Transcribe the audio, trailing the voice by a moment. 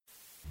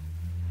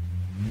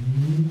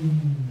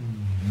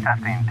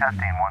Testing, 1, 2,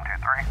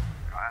 3.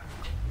 Good.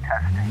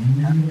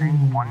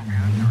 Testing, 1, 2,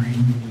 3.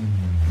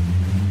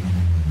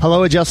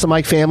 Hello, Adjust the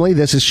Mic family.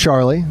 This is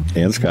Charlie.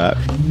 And Scott.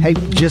 Hey,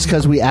 just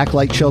because we act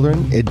like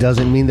children, it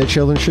doesn't mean that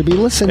children should be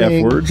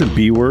listening. F words and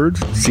B words,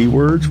 C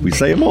words, we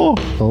say them all.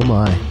 Oh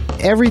my.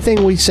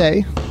 Everything we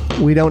say,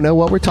 we don't know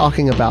what we're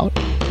talking about,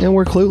 and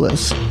we're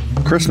clueless.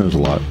 Chris knows a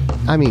lot.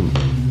 I mean,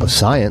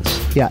 science.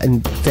 Yeah,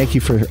 and thank you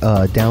for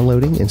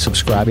downloading and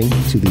subscribing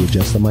to the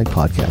Adjust the Mic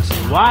podcast.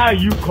 Why are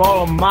you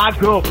calling my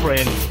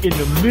girlfriend in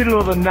the middle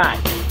of the night?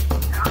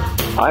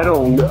 I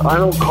don't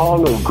call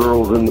no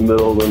girls in the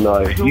middle of the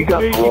night. You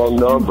got the wrong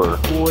number.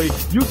 Boy,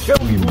 you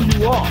tell me who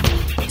you are.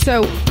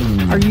 So,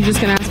 are you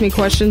just going to ask me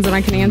questions and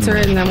I can answer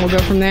it and then we'll go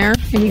from there?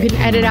 And you can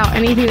edit out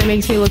anything that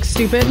makes me look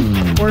stupid,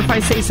 or if I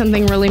say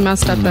something really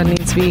messed up that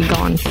needs to be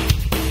gone.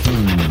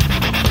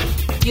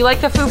 You like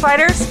the Foo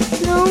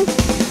Fighters? No.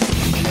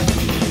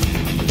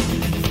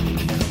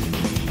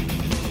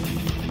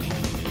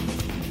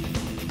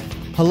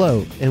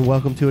 Hello, and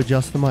welcome to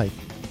Adjust the Mic,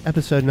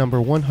 episode number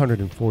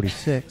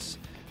 146.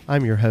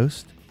 I'm your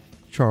host,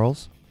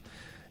 Charles,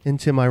 and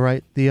to my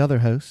right, the other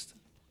host,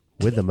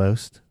 with the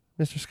most,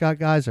 Mr. Scott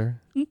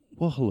Geiser.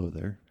 Well, hello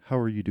there. How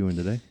are you doing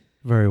today?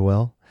 Very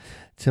well.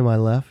 To my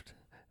left,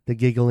 the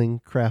giggling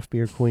craft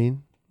beer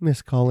queen,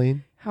 Miss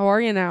Colleen. How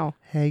are you now?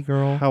 Hey,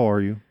 girl. How are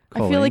you,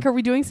 Colleen? I feel like, are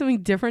we doing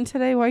something different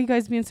today? Why are you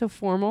guys being so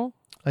formal?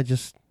 I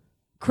just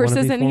Chris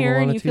wanna be isn't here formal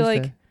on and a you feel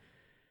like Tuesday.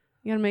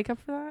 you got to make up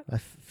for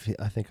that?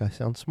 I think I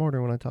sound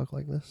smarter when I talk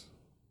like this.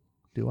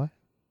 Do I?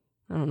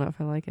 I don't know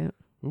if I like it.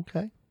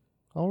 Okay.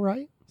 All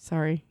right.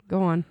 Sorry.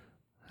 Go on.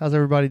 How's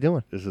everybody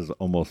doing? This is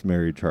almost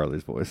married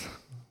Charlie's voice.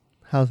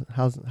 How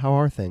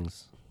are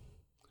things?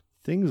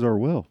 Things are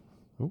well.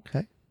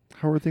 Okay.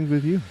 How are things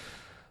with you?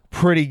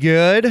 Pretty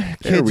good.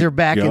 Kids we are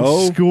back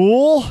go. in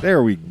school.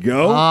 There we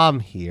go. I'm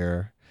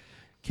here.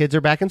 Kids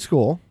are back in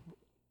school.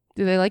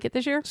 Do they like it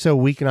this year? So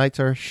weeknights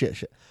are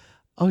shit.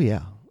 Oh,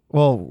 yeah.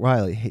 Well,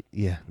 Riley,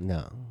 yeah,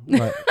 no.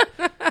 No.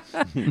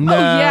 Oh,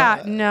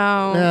 yeah.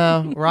 No.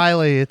 No,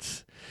 Riley,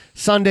 it's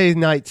Sunday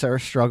nights are a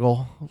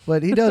struggle,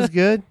 but he does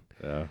good.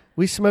 Yeah.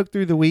 We smoke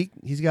through the week.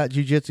 He's got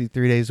jujitsu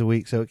 3 days a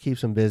week, so it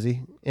keeps him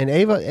busy. And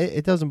Ava,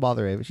 it doesn't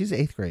bother Ava. She's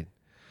 8th grade,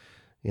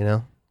 you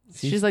know?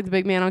 She's like the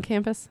big man on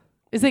campus.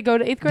 Is it go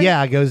to 8th grade?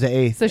 Yeah, it goes to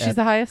 8th. So she's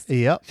the highest?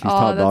 Yep. She's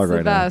top dog that's right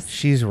the best.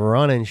 She's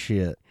running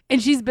shit.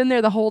 And she's been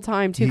there the whole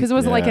time, too, because it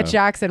wasn't like at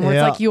Jackson where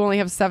Yeah. it's like you only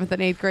have 7th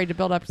and 8th grade to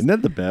build up Isn't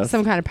that the best?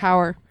 some kind of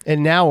power.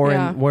 And now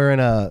Yeah. we're in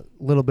a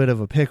little bit of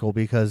a pickle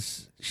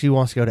because she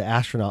wants to go to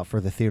astronaut for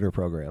the theater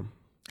program.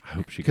 I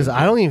hope she Because goes.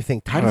 I don't even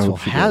think I hope Titusville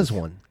she has goes.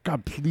 one.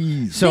 God,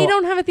 please. So they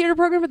don't have a theater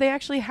program, but they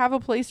actually have a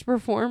place to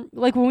perform.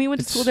 Like when we went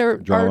to It's school, there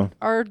drama.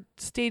 our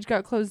stage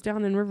got closed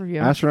down in Riverview.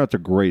 Astronaut's a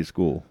great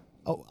school.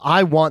 Oh,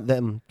 I want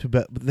them to,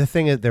 but the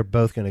thing is, they're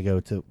both going to go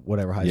to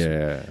whatever high school.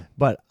 Yeah.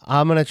 But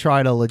I'm going to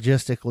try to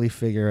logistically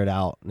figure it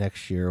out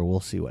next year. We'll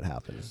see what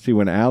happens. See,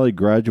 when Allie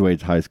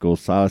graduates high school,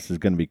 Silas is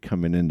going to be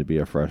coming in to be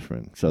a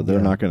freshman. So they're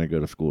Yeah. not going to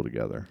go to school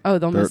together. Oh,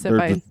 they'll miss it They're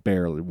by. just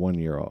barely 1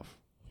 year off.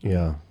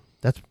 Yeah,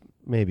 that's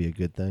maybe a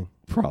good thing.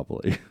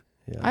 Probably.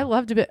 Yeah. I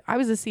loved it. I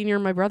was a senior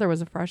and my brother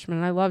was a freshman,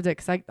 and I loved it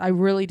because I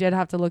really did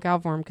have to look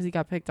out for him because he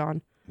got picked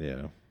on.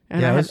 Yeah.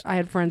 And Yeah, I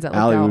had friends that looked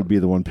Allie out. would be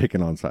the one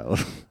picking on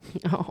Silas.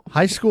 Oh,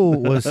 High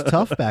school was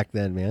tough back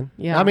then, man.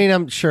 Yeah. I mean,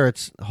 I'm sure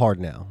it's hard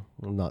now.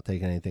 I'm not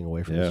taking anything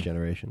away from Yeah. this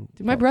generation.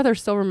 dude, my brother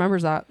still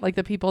remembers that, like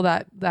the people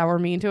that were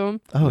mean to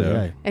him, Oh,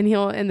 Yeah.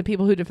 yeah. and the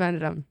people who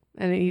defended him,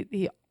 and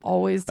he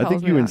always tells I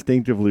think me you that.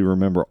 instinctively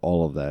remember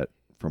all of that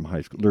from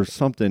high school. There's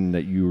something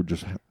that you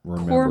just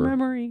remember. Core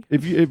memory.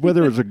 If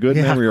whether it's a good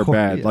Yeah, memory or core,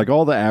 bad, yeah. like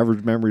all the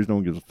average memories, no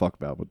one gives a fuck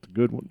about, but the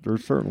good ones,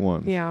 there's certain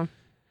ones. Yeah.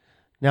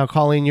 Now,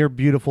 Colleen, your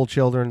beautiful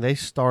children, they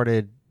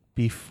started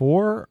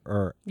before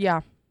or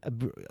Yeah.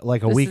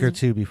 like a This week or is-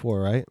 two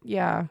before, right?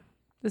 Yeah.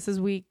 This is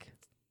week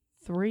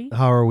 3.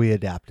 How are we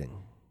adapting?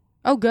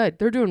 Oh, good.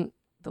 The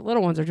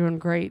little ones are doing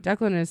great.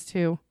 Declan is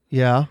too.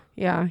 Yeah.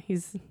 Yeah.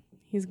 He's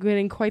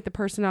getting quite the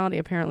personality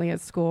apparently at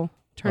school,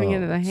 turning Oh,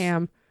 into the it's-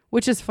 ham,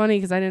 which is funny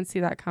because I didn't see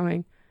that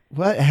coming.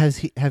 What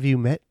have you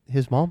met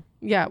his mom?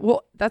 Yeah.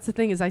 Well, that's the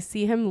thing is I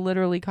see him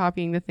literally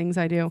copying the things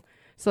I do.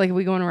 So like if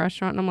we go in a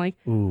restaurant and I'm like,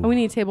 Ooh. oh, we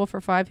need a table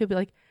for 5, he'll be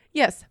like,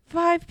 yes,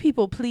 5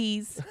 people,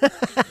 please.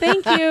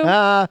 Thank you.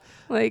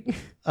 Like,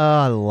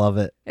 I love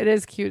it. it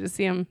is cute to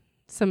see him,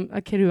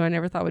 a kid who I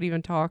never thought would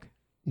even talk.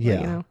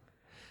 Yeah. Like,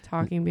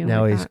 talking, being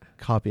Now like he's that.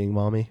 copying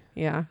mommy.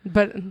 Yeah.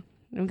 But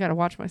I've got to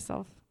watch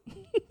myself.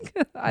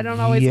 I don't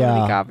always want to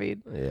Yeah. be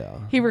copied. Yeah.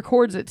 He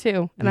records it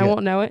too, and I Yeah.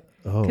 won't know it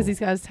Oh, because he's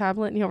got his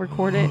tablet and he'll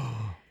record it.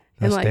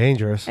 that's like-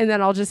 dangerous. And then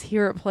I'll just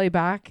hear it play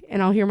back,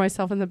 and I'll hear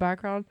myself in the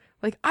background,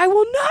 like, I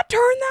will not turn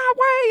that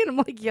way. And I'm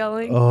like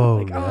yelling. Oh,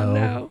 like, oh no.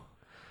 no.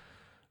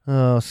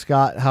 Oh,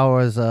 Scott, how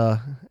is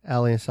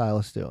Allie and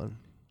Silas doing?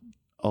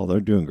 Oh, they're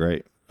doing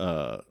great.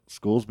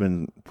 School's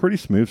been pretty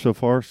smooth so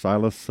far.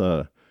 Silas,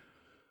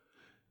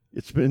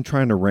 it's been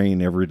trying to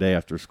rain every day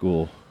after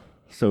school.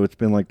 So it's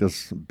been like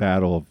this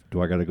battle of,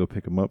 do I got to go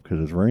pick him up because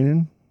it's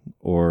raining?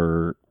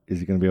 Or is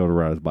he going to be able to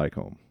ride his bike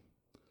home?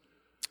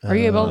 Are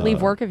you able to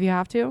leave work if you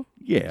have to?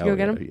 Yeah, go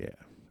get him? Yeah,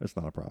 that's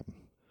not a problem.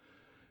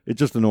 It's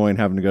just annoying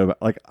having to go back.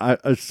 Like I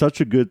have such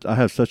a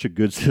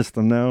good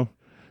system now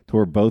to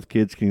where both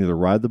kids can either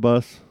ride the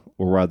bus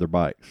or ride their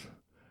bikes.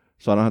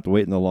 So I don't have to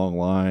wait in the long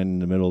line in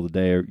the middle of the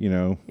day, or,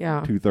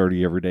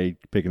 2:30 every day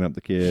picking up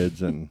the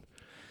kids and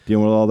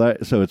dealing with all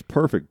that. So it's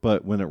perfect.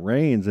 But when it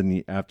rains in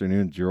the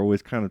afternoons, you're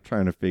always kind of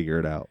trying to figure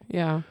it out.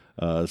 Yeah.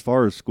 As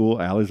far as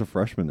school, Allie's a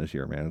freshman this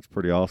year, man. It's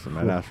pretty awesome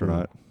at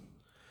Astronaut.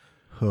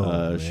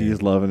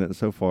 She's loving it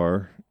so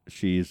far.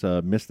 She's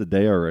missed a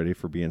day already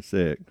for being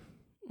sick,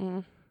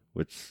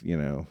 which,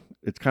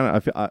 it's kind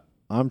of,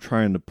 I'm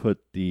trying to put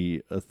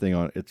the thing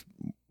on. It's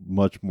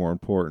much more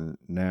important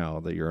now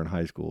that you're in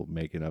high school,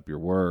 making up your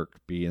work,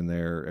 being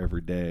there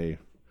every day,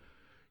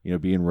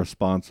 being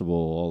responsible,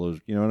 all those,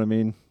 you know what I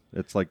mean?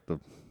 It's like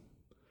it's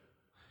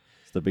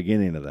the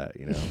beginning of that,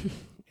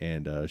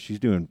 and she's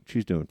doing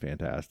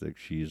fantastic.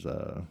 She's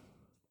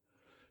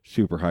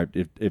super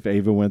hyped. If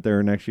Ava went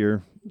there next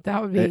year,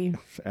 that would be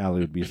Allie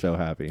would be so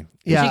happy.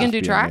 Yeah, she can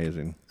do track.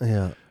 Amazing.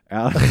 Yeah.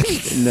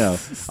 No,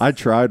 I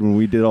tried when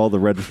we did all the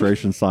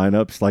registration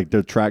signups. Like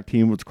the track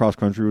team with cross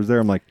country was there.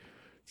 I'm like,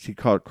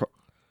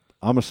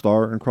 I'm a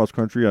star in cross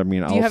country. I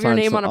mean, do you have your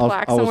name on a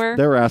plaque somewhere?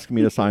 They were asking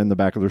me to sign the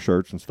back of their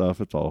shirts and stuff.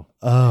 It's all.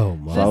 Oh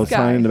my! So I was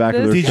signing the back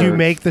of their shirts. Did you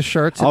make the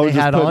shirts that they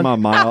had on? My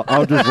mile. I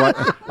would just write.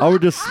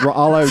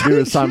 All I would do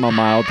is sign my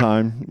mile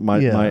time,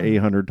 my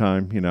 800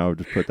 time. I would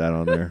just put that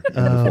on there. And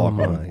just walk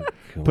on.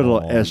 Put a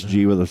little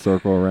SG with a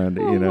circle around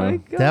it. My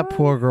God. That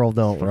poor girl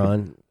don't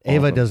run.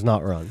 Ava Awesome. does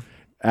not run.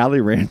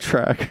 Allie ran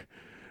track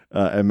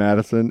at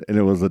Madison, and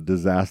it was a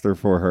disaster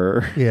for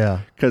her.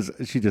 Yeah. Because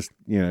she just,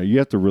 you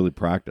have to really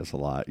practice a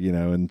lot,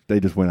 and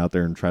they just went out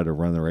there and tried to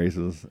run the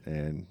races,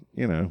 and,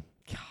 God,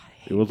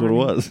 it was what it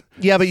was.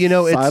 Yeah, but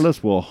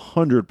Silas will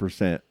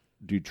 100%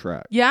 do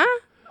track. Yeah?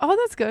 Oh,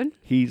 that's good.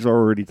 He's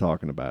already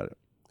talking about it.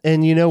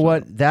 And you know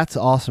what? That's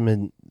awesome.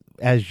 And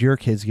as your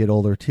kids get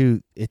older,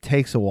 too, it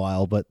takes a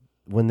while, but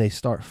when they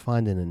start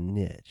finding a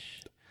niche.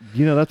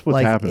 That's what's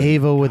like happening.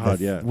 Ava with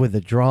God, with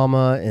the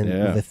drama and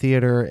with the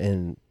theater,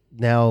 and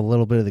now a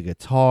little bit of the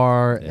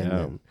guitar, and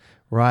then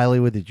Riley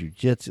with the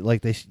jiu-jitsu.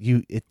 Like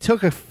it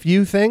took a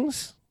few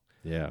things,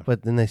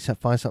 but then they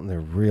find something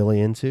they're really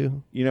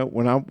into.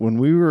 When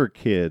we were a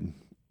kid,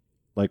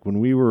 like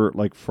when we were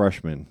like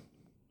freshmen.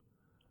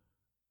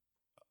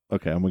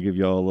 Okay, I'm gonna give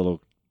y'all a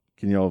little.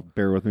 Can y'all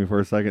bear with me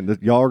for a second?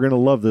 Y'all are gonna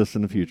love this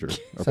in the future.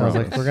 Sounds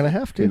like we're gonna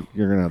have to.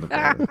 You're gonna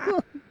have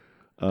to.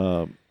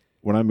 Play it.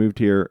 When I moved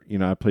here,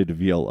 I played the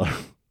viola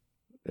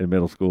in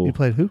middle school. You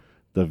played who?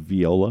 The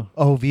viola.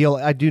 Oh,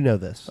 viola. I do know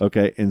this.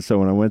 Okay, and so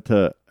when I went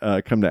to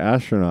come to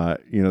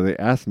Astronaut, they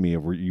asked me,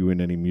 were you in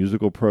any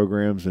musical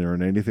programs or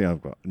in anything? I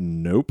was like,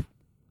 nope.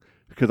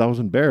 Because I was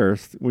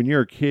embarrassed. When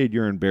you're a kid,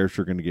 you're embarrassed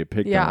you're going to get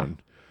picked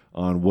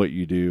on what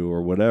you do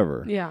or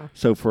whatever. Yeah.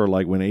 So for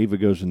like when Ava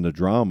goes into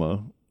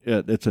drama,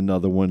 it's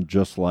another one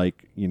just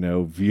like,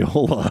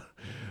 viola.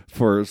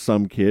 For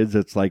some kids,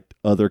 it's like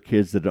other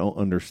kids that don't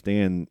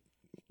understand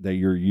that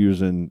you're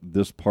using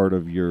this part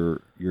of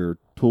your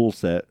tool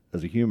set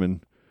as a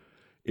human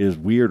is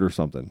weird or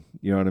something.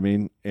 You know what I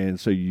mean? And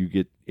so you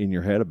get in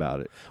your head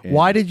about it. And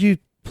why did you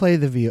play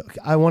the viola?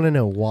 I want to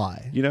know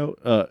why.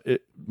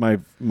 My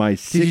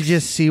did you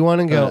just see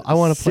one and go, I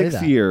want to play that?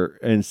 Sixth year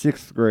in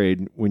sixth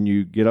grade, when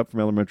you get up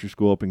from elementary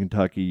school up in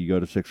Kentucky, you go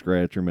to sixth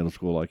grade at your middle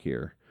school like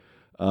here.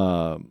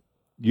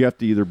 You have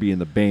to either be in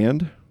the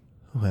band,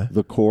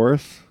 the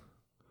chorus,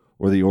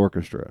 or the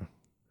orchestra.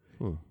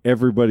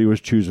 Everybody was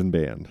choosing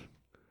band.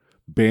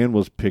 Band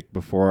was picked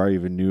before I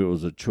even knew it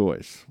was a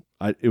choice.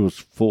 It was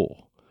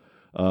full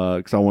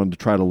because I wanted to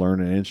try to learn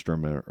an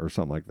instrument or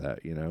something like that.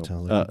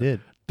 Sounds like you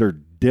did. There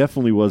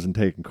definitely wasn't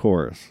taking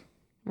chorus,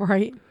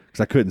 right? Because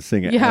I couldn't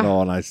sing it at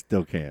all, and I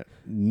still can't.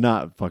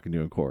 Not fucking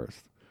doing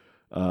chorus.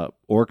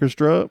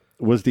 Orchestra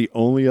was the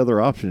only other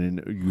option,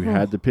 and you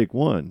had to pick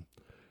one.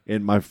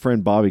 And my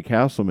friend Bobby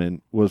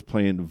Castleman was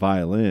playing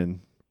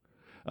violin.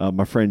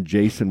 My friend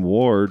Jason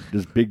Ward,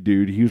 this big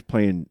dude, he was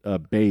playing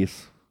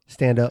bass.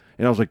 Stand up.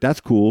 And I was like,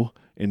 that's cool.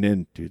 And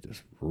then, dude,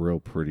 this real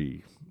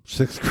pretty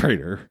sixth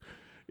grader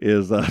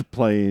is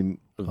playing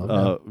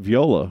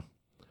viola.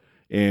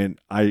 And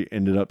I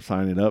ended up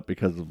signing up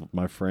because of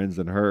my friends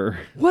and her.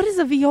 What is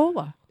a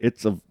viola?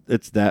 It's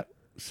that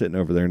sitting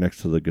over there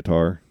next to the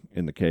guitar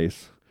in the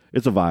case.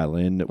 It's a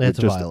violin.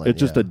 It's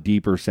just a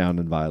deeper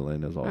sounding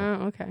violin is all.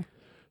 Oh, okay.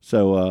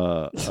 So,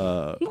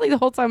 like the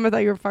whole time I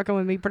thought you were fucking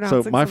with me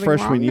pronouncing. So my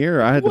freshman wrong. year,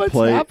 I had to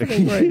play. What's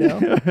happening right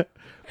now?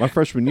 My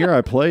freshman year,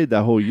 I played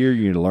that whole year.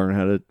 You need to learn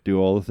how to do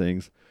all the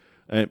things,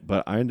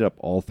 but I ended up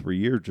all 3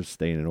 years just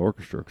staying in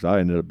orchestra because I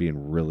ended up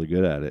being really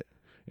good at it.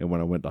 And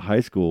when I went to high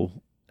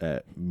school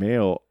at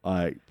Male,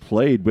 I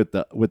played with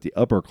the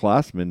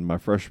upperclassmen my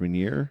freshman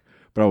year.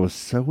 But I was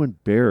so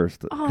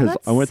embarrassed because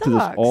I went to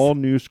this all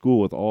new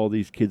school with all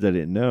these kids I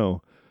didn't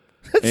know.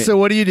 So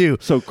what do you do?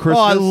 So Christmas,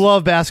 I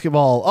love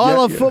basketball. I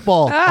love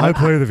football. I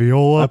play the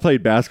viola. I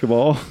played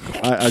basketball.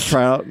 I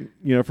try out,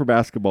 for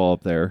basketball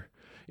up there,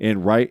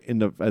 and right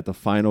at the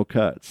final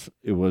cuts,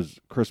 it was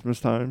Christmas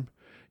time.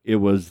 It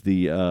was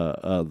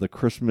the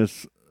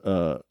Christmas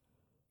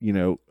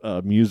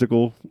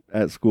musical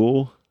at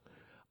school,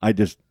 I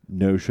just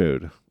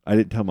no-showed. I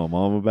didn't tell my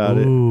mom about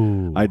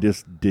Ooh. it. I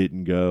just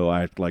didn't go.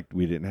 I acted like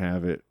we didn't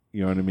have it.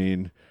 You know what I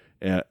mean?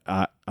 And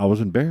I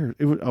was embarrassed.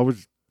 I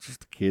was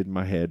just a kid in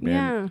my head,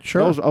 man. Yeah.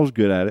 Sure. I was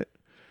good at it.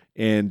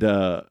 And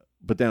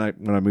but then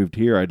when I moved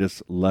here, I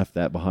just left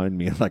that behind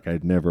me like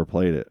I'd never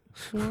played it.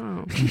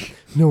 Wow.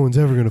 No one's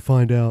ever going to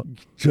find out.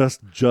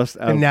 Just out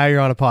And of, now you're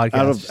on a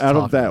podcast. out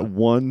of that talking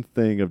one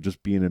thing of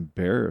just being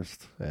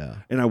embarrassed. about it. Yeah.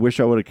 And I wish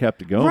I would have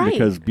kept it going Right.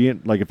 because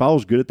being like, if I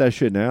was good at that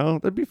shit now,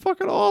 that'd be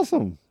fucking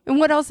awesome. And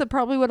what else it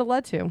probably would have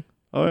led to,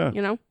 Oh yeah,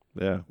 you know?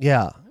 yeah.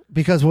 Yeah.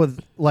 Because with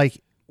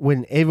like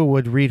when Ava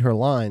would read her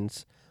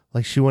lines,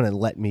 like she wouldn't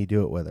let me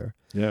do it with her.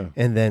 Yeah.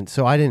 And then,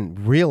 so I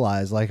didn't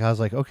realize, like, I was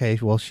like, okay,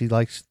 well, she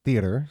likes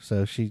theater.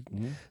 So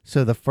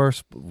so the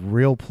first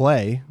real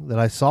play that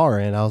I saw her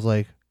in, I was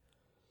like,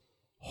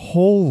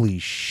 holy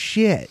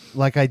shit.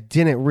 Like, I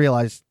didn't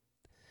realize.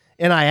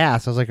 And I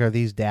asked, I was like, are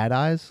these dad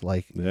eyes?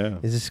 Like, Yeah.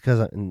 is this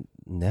because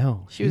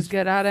no. She was she's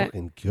good at it.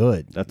 fucking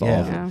good. That's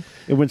Yeah. awesome. Yeah.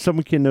 And when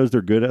someone kid knows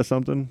they're good at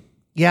something,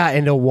 Yeah.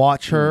 And to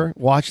watch her,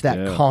 watch that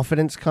Yeah.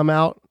 confidence come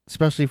out,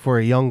 especially for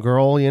a young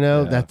girl,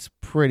 Yeah. that's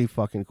pretty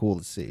fucking cool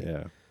to see.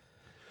 yeah.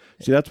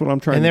 See, that's what I'm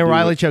trying And to then do.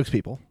 Riley chokes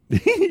people.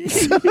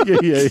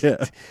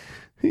 yeah.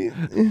 I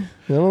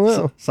don't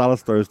know.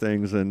 Silas throws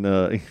things, and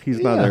he's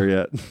not Yeah. there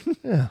yet.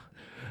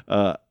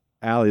 Yeah.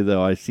 Allie,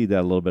 though, I see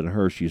that a little bit in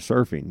her. She's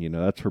surfing. You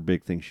know, that's her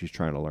big thing she's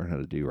trying to learn how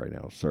to do right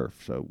now,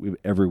 surf. So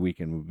every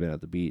weekend we've been at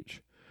the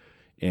beach.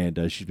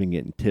 And she's been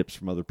getting tips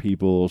from other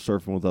people,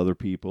 surfing with other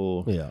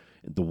people. Yeah.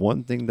 The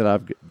one thing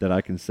that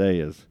I can say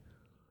is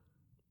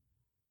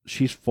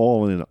she's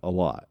fallen a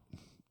lot.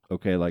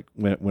 Okay, like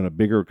when a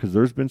bigger, because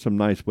there's been some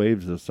nice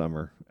waves this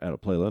summer at a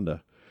Play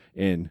Linda,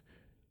 and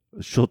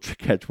she'll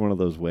catch one of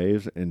those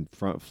waves and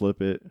front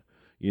flip it.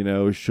 You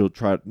know, she'll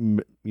try,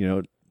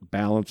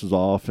 balances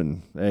off,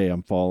 and hey,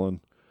 I'm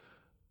falling.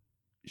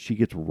 She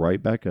gets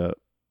right back up,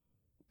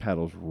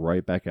 paddles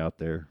right back out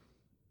there,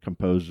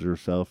 composes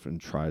herself,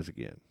 and tries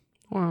again.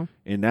 Wow.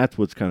 And that's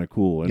what's kind of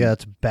cool. And Yeah,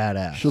 it's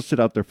badass. she'll sit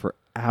out there for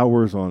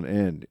hours on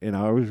end. And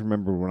I always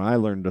remember when I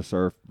learned to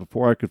surf,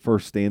 before I could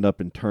first stand up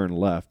and turn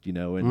left,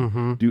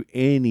 and do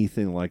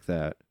anything like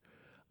that,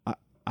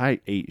 I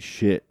ate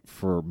shit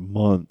for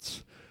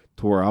months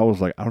to where I was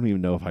like, I don't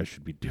even know if I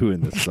should be doing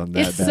this. I'm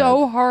that It's bad.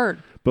 so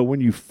hard. But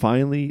when you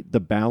finally, the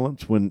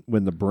balance, when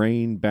the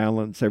brain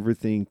balance,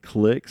 everything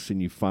clicks,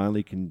 and you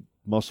finally can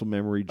muscle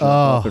memory jump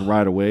up and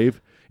ride a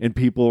wave, and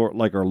people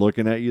are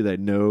looking at you that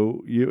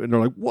know you, and they're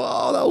like,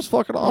 "Whoa, that was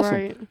fucking awesome!"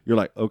 Right. You're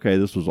like, "Okay,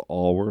 this was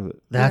all worth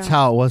it." That's Yeah.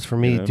 how it was for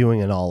me Yeah.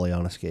 doing an ollie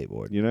on a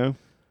skateboard. You know?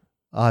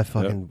 I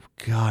fucking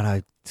God,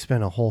 I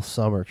spent a whole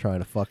summer trying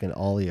to fucking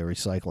ollie a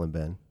recycling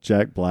bin.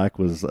 Jack Black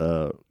was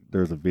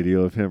there's a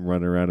video of him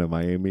running around in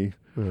Miami,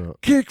 Yeah.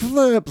 kick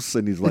flips,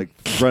 and he's like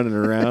running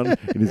around,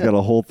 and he's got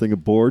a whole thing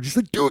of boards. He's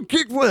like, "Do a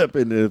kick flip,"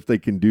 and if they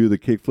can do the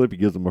kick flip, he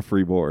gives them a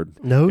free board.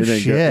 No and then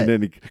shit. and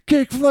then he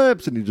kick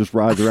flips, and he just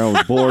rides around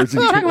with boards.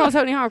 And You're talking about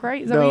Tony Hawk,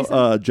 right? Is that what you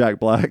said? Jack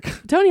Black.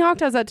 Tony Hawk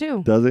does that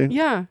too. Does he?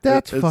 Yeah.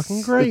 That's It's-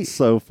 fucking great. It's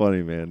so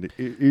funny, man.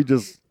 He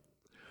just,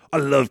 I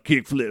love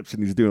kick flips,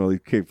 and he's doing all these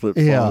kick flip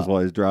songs Yeah.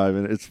 while he's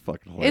driving. It's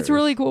fucking hilarious. It's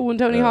really cool when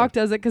Tony Yeah. Hawk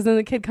does it because then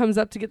the kid comes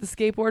up to get the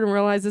skateboard and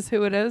realizes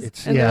who it is.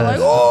 It's- and yeah, they're like,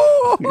 that's-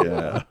 oh!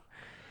 Yeah.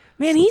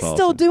 Man, That's he's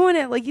still awesome. doing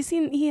it. Like,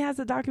 he has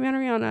a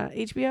documentary on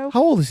HBO.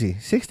 How old is he?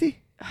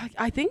 60?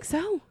 I think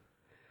so.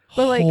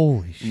 But like,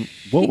 Holy shit.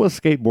 What was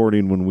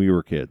skateboarding when we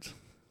were kids?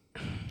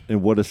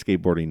 And what is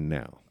skateboarding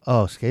now?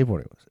 Oh,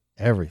 skateboarding was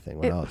everything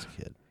when I was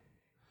a kid.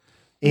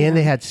 And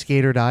they had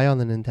Skate or Die on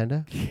the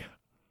Nintendo? Yeah.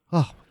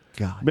 Oh,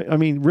 God. I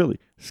mean, really,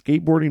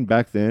 skateboarding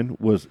back then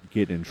was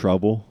get in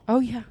trouble. oh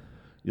yeah,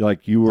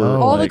 Like you were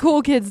Oh. all the like,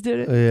 cool kids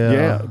did it.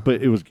 Yeah,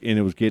 but it was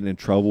getting in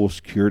trouble.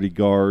 Security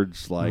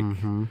guards, like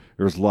Mm-hmm.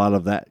 there was a lot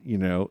of that.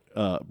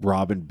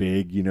 Robin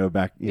Big.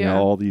 Back. Yeah.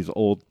 All these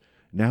old.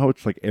 Now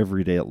it's like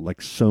every day.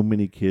 Like so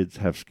many kids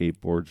have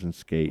skateboards and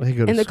skate. They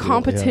go to And the school,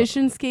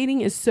 competition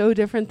skating is so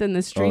different than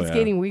the street Oh, yeah.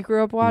 skating we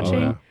grew up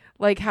watching. yeah.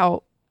 Like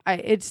how I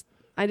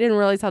didn't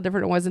realize how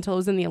different it was until it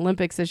was in the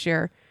Olympics this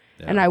year,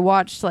 Yeah. and I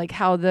watched like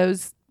how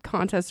those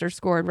contests are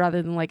scored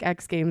rather than like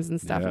X Games and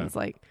stuff. Yeah. And it's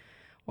like,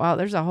 wow,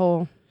 there's a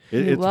whole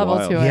It- new it's level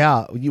wild. to it.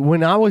 Yeah.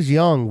 When I was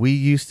young, we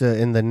used to,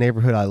 in the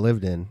neighborhood I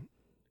lived in,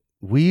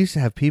 we used to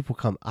have people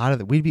come out of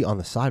the, we'd be on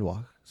the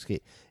sidewalk,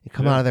 skate, and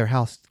come Yeah. out of their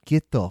house,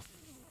 get the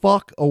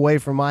fuck away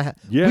from my house.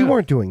 Yeah. We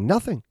weren't doing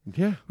nothing.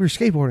 Yeah. We were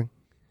skateboarding.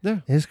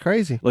 Yeah. It's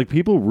crazy. Like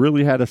people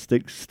really had a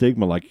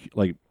stigma.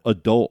 Like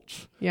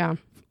adults. Yeah.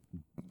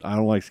 I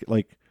don't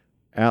like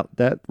out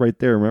that right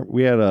there. Remember,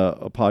 we had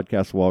a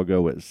podcast a while ago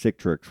with Sick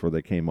Tricks where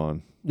they came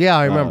on. Yeah,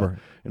 I remember.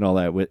 And all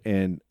that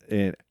and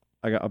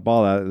I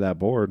bought out of that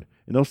board,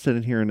 and they'll sit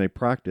in here and they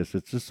practice.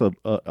 It's just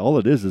all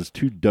it is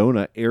two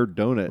air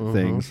donut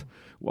things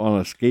on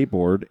a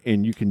skateboard,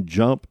 and you can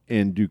jump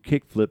and do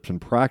kick flips and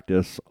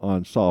practice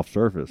on soft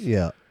surface.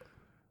 Yeah.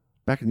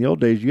 Back in the old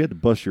days, you had to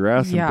bust your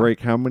ass Yeah. and break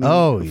how many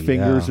Oh,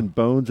 fingers yeah. and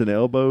bones and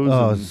elbows.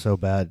 Oh, and, it's so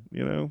bad.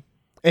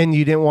 And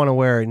you didn't want to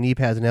wear knee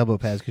pads and elbow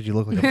pads because you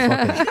look like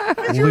a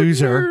fucking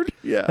loser.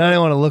 Yeah. And I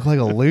didn't want to look like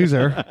a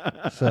loser.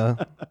 So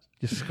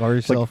just scar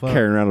It's like yourself up.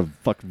 carrying around a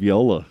fucking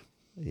viola.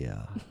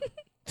 Yeah.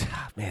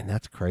 Man,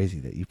 that's crazy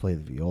that you play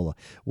the viola.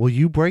 Will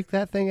you break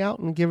that thing out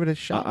and give it a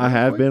shot? I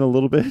have been a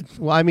little bit.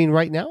 Well, I mean,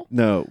 right now?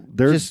 No,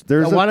 there's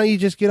why don't you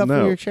just get up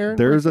from your chair? And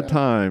there's a break it out?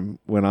 time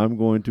when I'm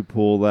going to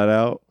pull that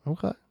out.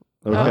 Okay.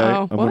 Okay,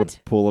 Uh-oh. I'm going What? to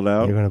pull it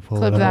out. You're going to pull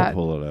Clip it that. out.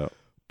 Pull it out.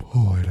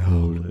 Pull it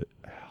Pull it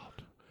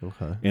out.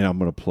 Okay. And I'm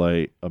going to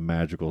play a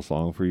magical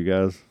song for you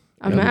guys.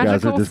 A And you guys are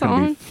magical just going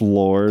to song? be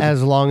floored.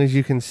 As long as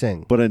you can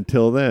sing. But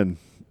until then,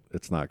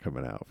 it's not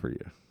coming out for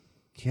you.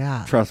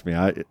 Yeah. Trust me,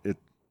 I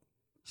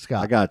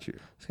Scott. got you.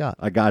 Scott.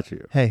 I got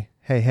you. Hey.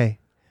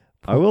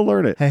 I will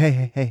learn it.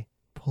 Hey.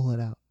 Pull it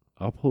out.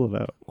 I'll pull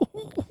it out.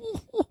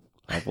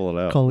 I'll pull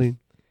it out. Colleen,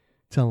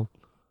 tell him.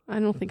 I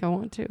don't think I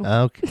want to.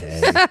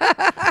 Okay.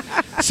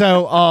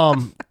 So,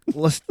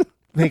 let's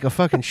make a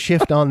fucking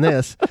shift on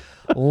this.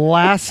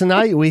 Last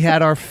night we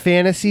had our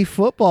fantasy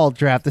football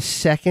draft, the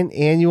second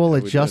annual we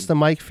Adjust did. the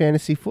Mic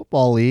Fantasy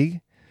Football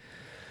League.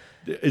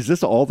 Is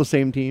this all the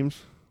same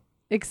teams?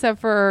 Except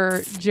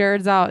for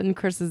Jared's out and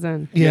Chris is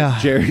in. Yeah.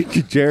 Jared,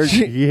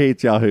 he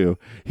hates Yahoo.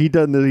 He's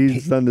done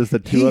this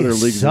at two He other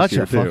is leagues such this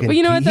year a fucking. too. But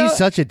you know what, though? He's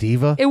such a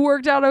diva. It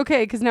worked out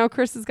okay because now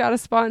Chris has got a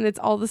spot and it's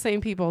all the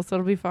same people, so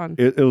it'll be fun.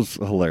 It was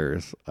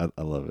hilarious. I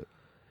love it.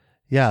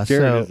 Yeah.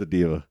 Jared is a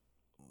diva.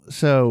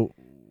 So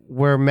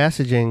we're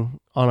messaging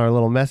on our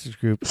little message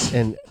group,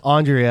 and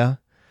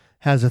Andrea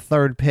has a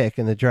third pick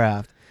in the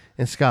draft,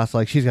 and Scott's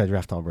like, she's gonna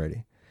draft Tom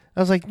Brady. I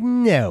was like,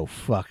 no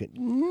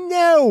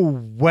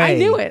way. I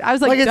knew it. I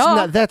was like, it's duh.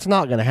 not, that's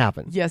not gonna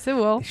happen. Yes, it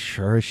will.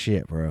 Sure as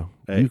shit, bro.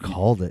 Hey, You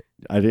called it.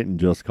 I didn't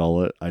just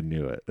call it. I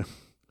knew it.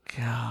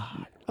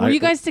 God. Were you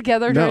guys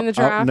together during the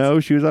draft?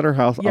 No, she was at her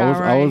house.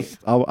 Yeah,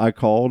 I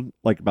called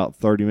like about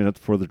 30 minutes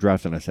before the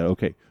draft, and I said,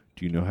 "Okay,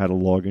 do you know how to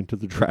log into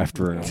the draft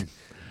room?"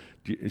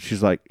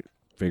 She's like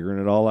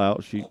figuring it all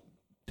out. She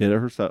did it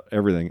herself,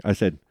 everything. I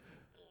said,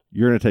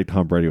 "You're going to take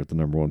Tom Brady with the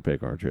number 1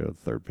 pick, aren't you? The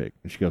third pick?"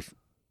 And she goes,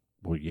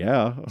 "Well,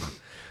 yeah."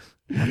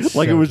 Like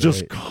so it was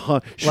just.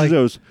 great. She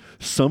goes,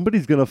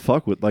 "Somebody's going to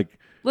fuck with like."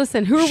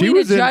 Listen, who are She we to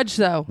was in- judge,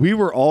 though? We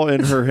were all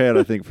in her head,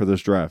 I think, for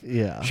this draft.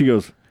 Yeah. She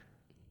goes,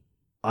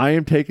 I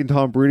am taking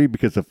Tom Brady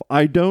because if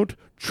I don't,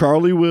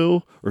 Charlie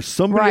will, or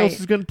somebody Right. else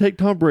is going to take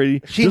Tom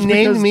Brady. She just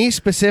named because- me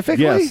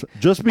specifically? Yes,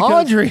 just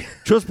because Audrey.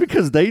 just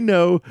because they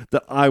know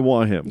that I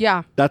want him.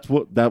 Yeah. That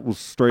was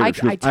straight I- up.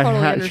 She goes, I totally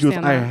she goes,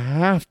 understand I that.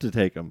 have to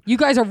take him. You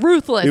guys are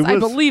ruthless. It I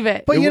was- believe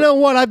it. But you know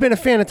what? I've been a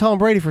fan of Tom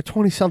Brady for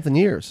 20-something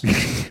years.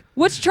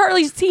 What's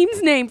Charlie's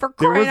team's name for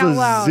There was crying out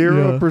loud? a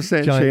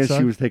 0% Giant chance suck.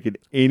 she was taking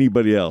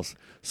anybody else.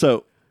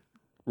 So,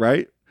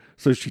 right?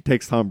 So she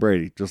takes Tom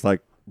Brady, just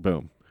like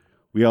boom.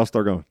 We all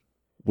start going,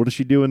 what does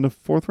she do in the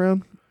 4th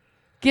round?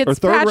 Gets Or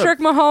third Patrick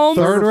round. Mahomes.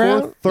 Third or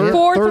round? fourth? Third,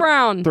 Fourth third-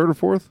 round. Third or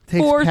fourth?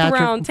 Takes Fourth Patrick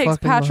round takes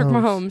fucking Patrick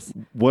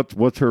Mahomes.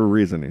 What's her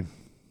reasoning?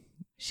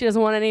 She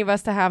doesn't want any of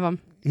us to have him.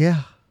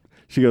 Yeah.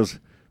 She goes,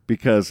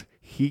 because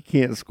he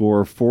can't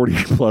score 40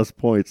 plus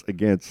points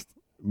against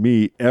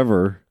me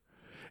ever,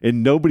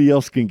 and nobody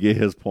else can get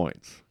his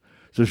points.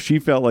 So she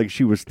felt like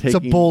she was It's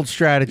taking. a bold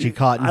strategy,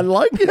 Cotton. I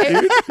like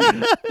it,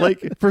 dude.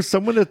 Like for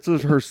someone that's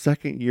her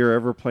second year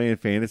ever playing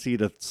fantasy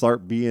to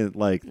start being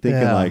like thinking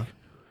Yeah. like,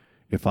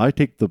 if I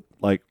take the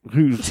like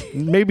who's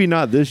maybe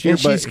not this year, and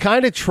she's but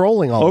kind of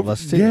trolling all of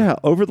us, too. yeah,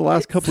 over the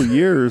last couple of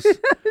years,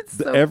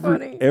 so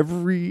funny.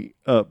 every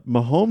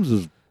Mahomes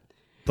is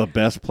the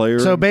best player.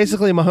 So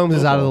basically, Mahomes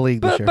is out of the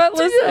league this But year. but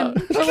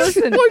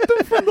listen, Like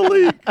them from the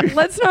league.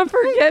 let's not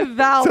forget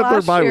Val Except their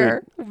last bye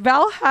year.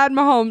 Val had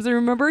Mahomes, and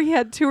remember he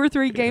had 2 or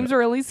 3 games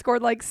where he only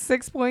scored like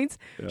 6 points.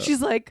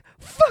 She's like,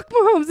 "Fuck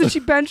Mahomes," and she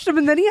benched him,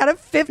 and then he had a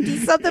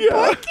 50-something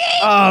point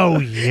game. Oh,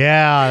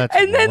 yeah. That's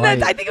And then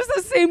right. I think it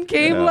was the same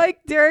game Yeah.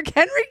 like Derrick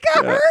Henry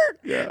got hurt.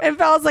 Yeah. And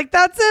Val's like,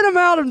 "That's it, I'm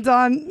out, I'm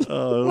done."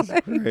 Oh,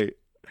 that's great.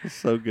 It's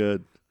so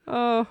good.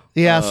 Oh,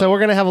 Yeah, so we're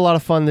going to have a lot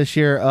of fun this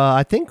year.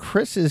 I think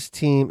Chris's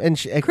team, and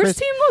Chris'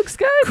 team looks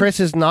good. Chris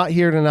is not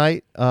here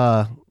tonight.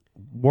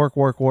 Work,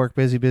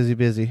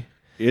 busy.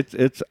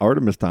 It's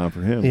Artemis time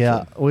for him.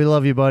 Yeah, so. we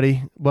love you,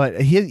 buddy.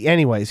 But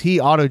he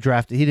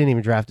auto-drafted. He didn't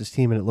even draft his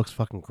team, and it looks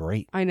fucking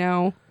great. I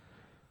know.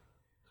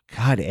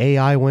 God,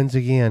 AI wins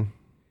again.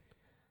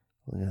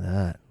 Look at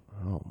that.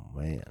 Oh,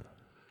 man.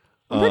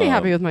 I'm pretty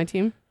happy with my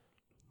team.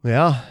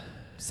 Yeah.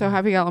 So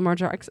happy I got Lamar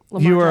Jackson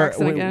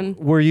again.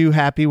 Were you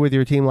happy with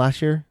your team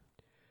last year?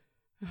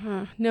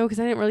 No, because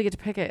I didn't really get to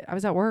pick it. I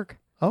was at work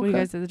when you Okay.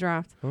 guys did the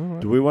draft.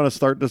 Do we want to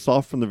start this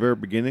off from the very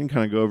beginning?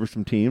 Kind of go over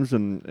some teams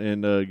and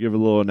give a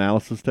little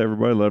analysis to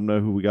everybody. Let them know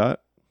who we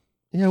got.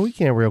 Yeah, we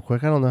can real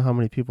quick. I don't know how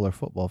many people are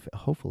football.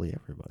 Hopefully,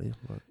 everybody.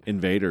 But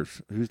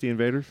Invaders. Who's the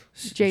Invaders?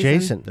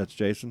 Jason. That's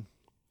Jason.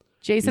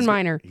 Jason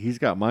Miner. He's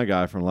got my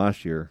guy from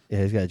last year.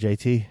 Yeah, he's got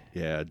JT,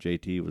 Yeah,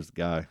 JT was the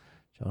guy,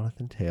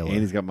 Jonathan Taylor. and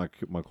he's got my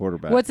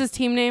quarterback. What's his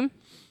team name?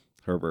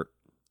 Herbert?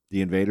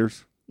 The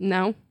Invaders.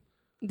 No.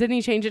 Didn't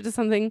he change it to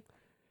something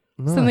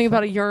No, something I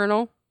about a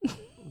urinal?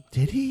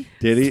 Did he?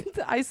 Did he?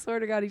 I swear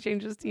to God, he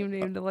changed his team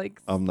name to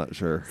like I'm not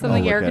sure.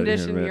 something I'll air look at it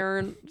here in a conditioned minute.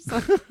 urine.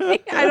 Something.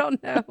 I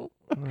don't know.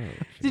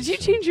 Did you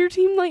change your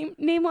team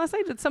name last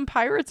night? Did some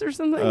Pirates or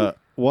something?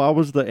 Well, I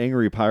was the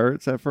Angry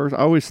Pirates at first. I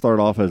always start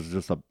off as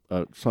just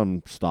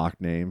some stock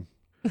name,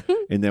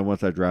 and then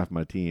once I draft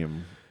my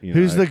team,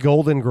 Who's the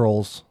Golden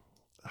Girls?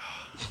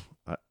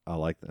 I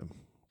like them.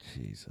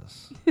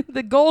 Jesus.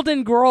 The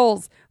Golden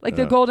Girls, like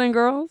the Golden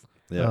Girls.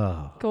 Yeah.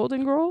 Oh.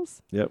 Golden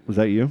Girls. Yep. Was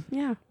that you?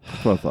 Yeah.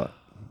 That's what I thought.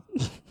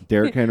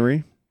 Derrick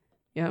Henry,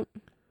 Yep.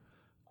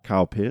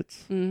 Kyle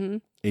Pitts, Mm-hmm.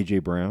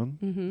 AJ Brown,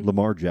 Mm-hmm.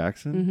 Lamar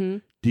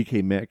Jackson, Mm-hmm.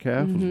 DK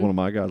Metcalf was Mhm. one of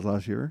my guys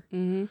last year.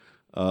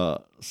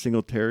 Mm-hmm.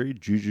 Singletary,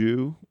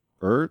 Juju,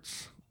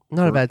 Ertz.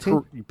 Not a bad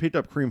team. You picked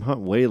up Kareem Hunt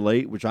way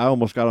late, which I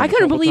almost got on I a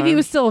couldn't couple believe he times.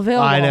 was still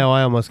available. I know.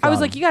 I almost got I was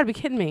him. like, you got to be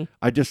kidding me.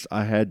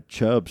 I had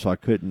Chubb, so I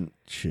couldn't.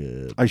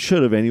 Chubb. I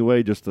should have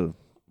anyway, just to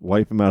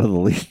wipe him out of the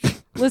league.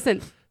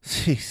 Listen,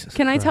 Jesus.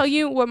 can I Christ. tell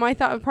you what my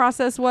thought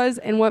process was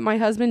and what my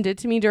husband did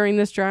to me during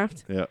this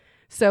draft? Yeah.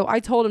 So I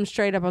told him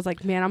straight up, I was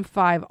like, man, I'm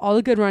 5. All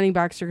the good running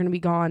backs are going to be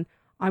gone.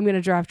 I'm going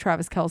to draft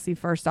Travis Kelce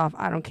first off.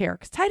 I don't care.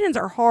 Because tight ends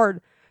are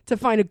hard to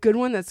find a good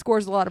one that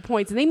scores a lot of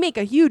points. And they make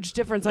a huge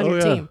difference on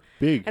your team.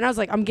 Big. And I was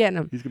like, I'm getting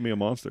him. He's going to be a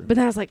monster. But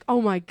then I was like,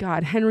 oh my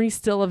God, Henry's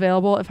still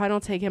available. If I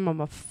don't take him,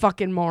 I'm a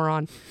fucking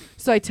moron.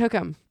 So I took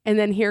him. And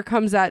then here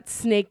comes that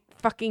snake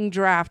fucking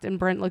draft. And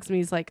Brent looks at me.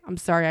 He's like, I'm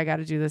sorry I got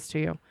to do this to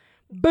you.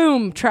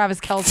 Boom, Travis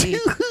Kelce.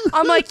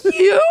 I'm like,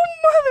 you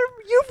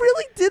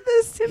really did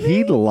this to me?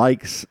 He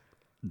likes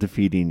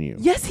defeating you.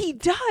 Yes, he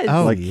does.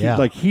 Oh, like,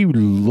 yeah. he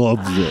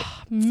loves it.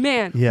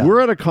 Man. Yeah.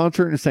 We're at a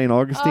concert in St.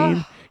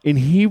 Augustine, and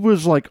he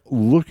was like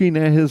looking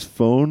at his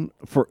phone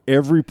for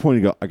every point.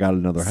 He go, I got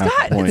another half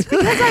Scott, a point. it's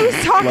because I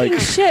was talking Like-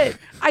 shit.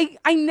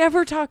 I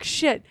never talk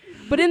shit.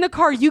 But in the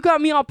car, you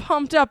got me all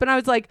pumped up, and I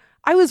was like,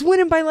 I was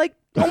winning by like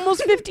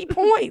almost 50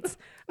 points.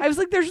 I was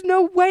like, there's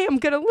no way I'm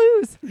going to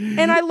lose.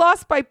 And I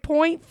lost by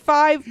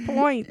 0.5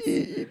 points.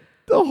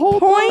 The whole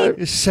Point time.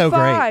 It's so great.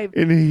 5.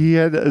 And he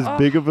had as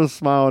big of a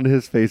smile on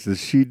his face as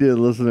she did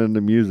listening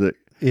to music.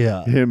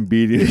 Yeah. Him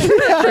beating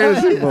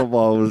fantasy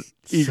football was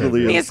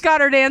equally Me and as,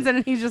 Scott are dancing,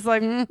 and he's just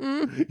like,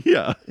 mm-hmm,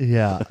 yeah.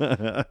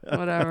 Yeah.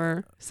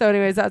 whatever. So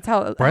anyways, that's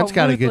how Brent's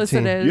got a good ruthless it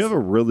team. is. You have a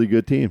really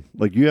good team.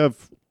 Like, you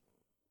have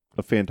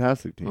a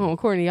fantastic team. Oh,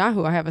 according to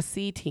Yahoo, I have a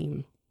C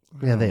team.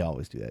 Yeah, they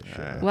always do that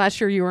shit.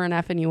 Last year you were an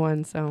F and you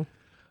won, so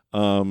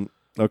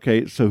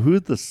Okay, so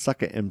who's the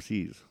sucker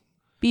MCs?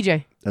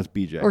 BJ That's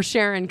BJ. or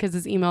Sharon, because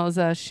his email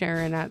is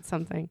Sharon at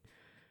something.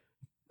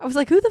 I was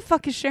like, who the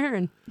fuck is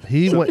Sharon?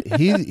 He went.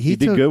 He he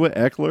did took. good with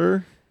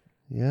Eckler.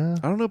 Yeah.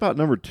 I don't know about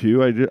number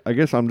 2. I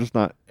guess I'm just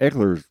not.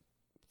 Eckler's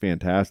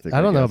fantastic.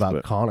 I don't know guess, about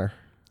but Connor.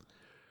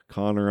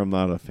 Connor. I'm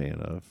not a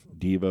fan of.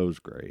 Devo's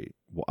great.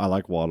 I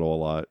like Waddle a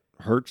lot.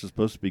 Hurts is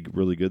supposed to be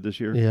really good this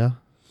year. Yeah.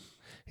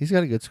 He's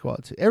got a good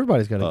squad too.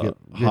 Everybody's got a good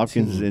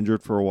Hopkins team. is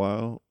injured for a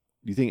while.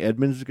 Do you think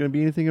Edmonds is going to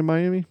be anything in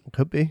Miami?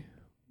 Could be.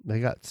 They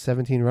got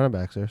 17 running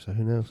backs there, so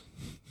who knows?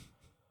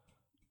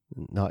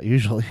 Not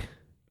usually.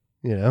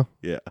 You know,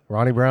 Yeah.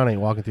 Ronnie Brown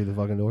ain't walking through the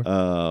fucking door.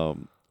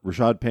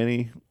 Rashad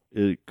Penny.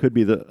 It could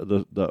be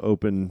the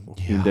open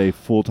Yeah. day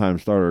full-time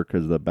starter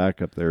because the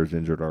backup there is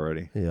injured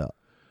already. Yeah.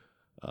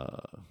 I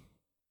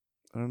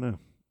don't know.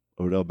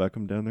 Odell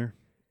Beckham down there.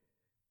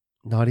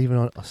 Not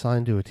even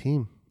assigned to a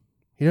team.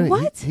 He doesn't,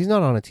 What? He's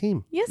not on a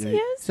team. Yes, Yeah, he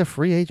is. He's a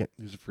free agent.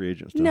 He's a free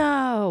agent still.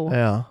 No.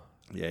 Yeah.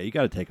 Yeah, you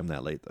got to take him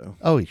that late though.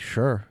 Oh,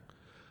 sure.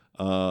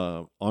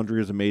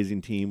 Andrea's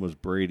amazing team was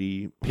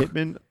Brady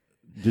Pittman.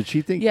 Did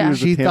she think Yeah. he was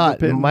She a Tampa thought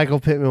Pittman? Michael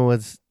Pittman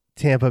was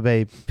Tampa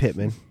Bay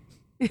Pittman.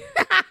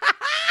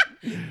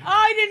 Oh,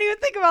 I didn't even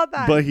think about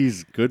that. But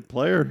he's a good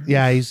player.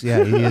 Yeah, he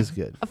is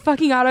good. A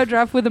fucking auto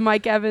draft with a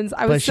Mike Evans.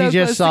 I was But she so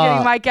just close saw- to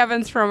getting Mike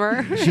Evans from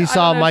her. She I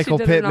saw don't know if Michael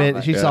she did or not, Pittman.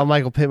 but- She saw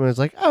Michael Pittman. Was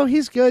like, oh,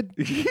 he's good.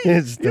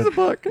 It's He's a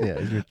buck. Yeah,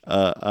 he's-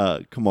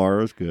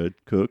 Kamara's good.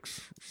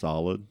 Cooks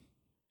solid.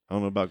 I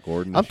don't know about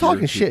Gordon. I'm this year.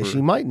 talking shit. Cooper.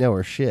 She might know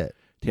her shit.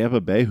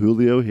 Tampa Bay,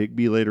 Julio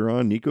Higbee later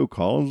on. Nico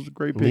Collins is a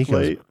great pick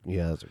late.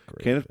 Yeah, that's a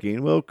great. Kenneth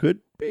Gainwell could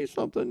be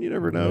something. You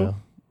never know.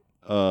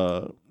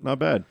 Not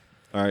bad.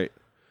 All right.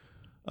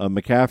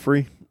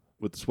 McCaffrey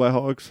with the Sweat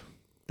Hogs.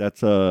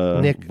 That's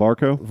Nick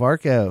Varco.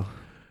 Varco.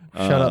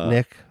 Shut up,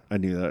 Nick. I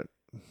knew that.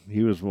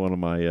 He was one of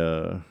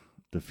my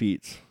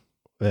defeats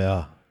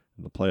Yeah.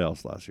 in the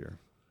playoffs last year.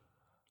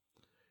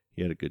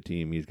 He had a good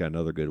team. He's got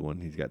another good one.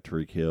 He's got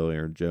Tariq Hill,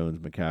 Aaron Jones,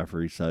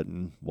 McCaffrey,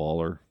 Sutton,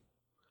 Waller.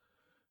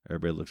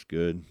 Everybody looks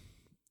good.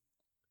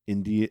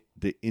 The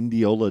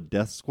Indiola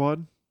Death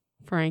Squad.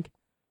 Frank.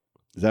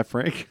 Is that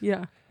Frank?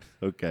 Yeah.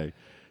 Okay.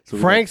 So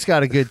Frank's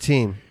got a good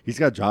team. he's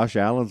got Josh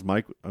Allen's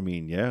Mike. I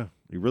mean, yeah,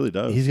 he really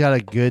does. He's got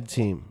a good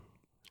team.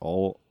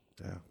 Yeah.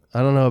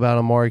 I don't know about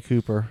Amari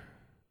Cooper.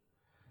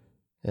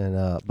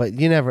 And but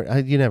you never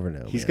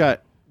know. He's man.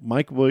 got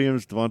Mike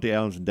Williams, Devontae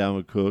Adams, and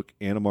Dalvin Cook,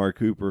 and Amari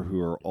Cooper, who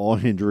are all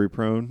injury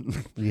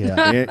prone,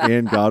 Yeah.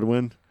 and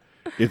Godwin.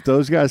 If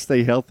those guys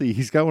stay healthy,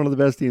 he's got one of the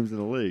best teams in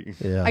the league.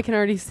 Yeah. I can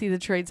already see the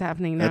trades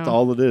happening now. That's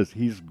all it is.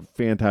 He's a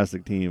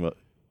fantastic team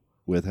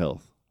with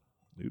health.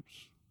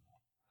 Oops.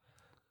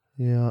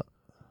 Yeah.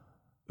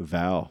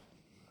 Val.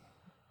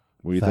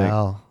 What do you think?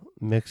 Val,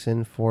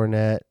 Mixon,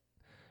 Fournette.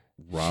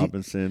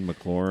 Robinson,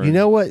 McLaurin. You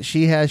know what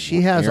she has?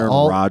 She has Aaron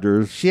all.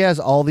 Rodgers. She has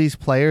all these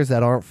players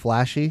that aren't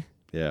flashy,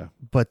 Yeah.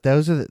 but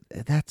those are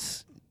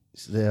that's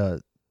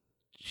the.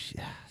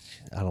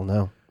 I don't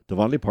know.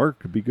 Devontae Parker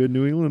could be good in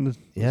New England. this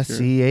Yeah,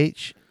 year.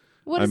 CH.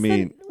 What I is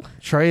mean,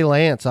 Trey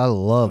Lance. I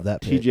love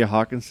that pick. TJ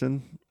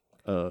Hawkinson,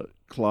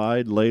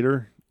 Clyde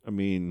later. I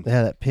mean,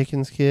 Yeah, that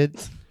Pickens kid.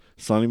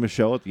 Sonny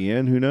Michel at the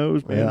end. Who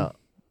knows, man?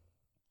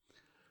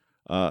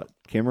 Yeah.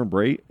 Cameron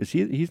Brate.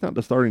 He's not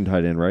the starting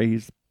tight end, right?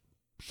 He's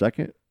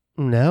second.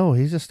 No,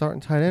 he's a starting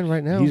tight end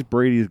right now. He's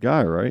Brady's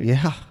guy, right?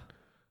 yeah.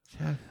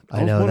 I I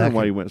was know wondering that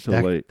why could- he went so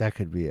that, late. That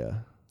could be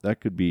a. That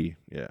could be,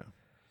 yeah.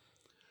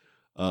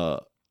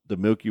 The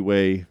Milky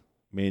Way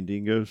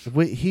Mandingos.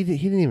 Wait, he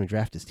didn't even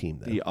draft his team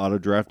though. He auto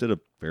drafted a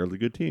fairly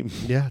good team.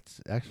 Yeah,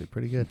 it's actually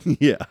pretty good.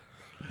 yeah.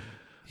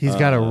 He's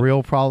got a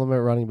real problem at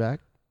running back.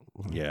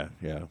 Yeah.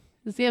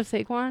 Does he have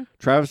Saquon?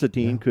 Travis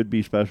Etienne could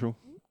be special.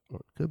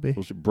 Could be.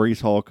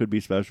 Brees Hall could be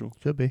special.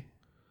 Could be.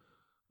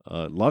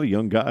 A lot of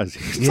young guys.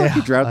 It's Yeah, like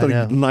he drafted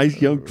I a know. nice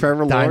young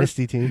Trevor Lawrence.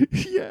 Dynasty team.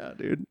 Yeah,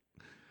 dude.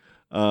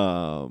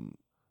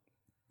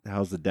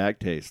 How's the Dak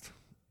taste?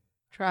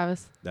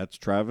 Travis. That's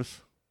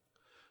Travis.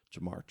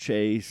 Jamar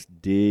Chase,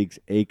 Diggs,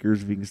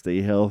 Akers if he can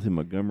stay healthy,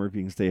 Montgomery if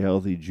he can stay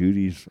healthy,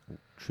 Judy's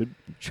should.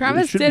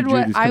 Travis should be did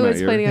what Judy's I come was out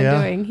here. planning on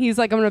Yeah. doing. He's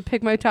like, I'm going to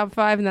pick my top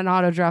 5 and then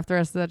auto draft the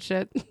rest of that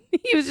shit.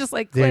 He was just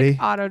like, Did click, he?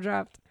 auto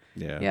draft.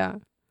 Yeah. Yeah.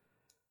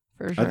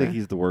 For sure. I think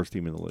he's the worst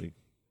team in the league.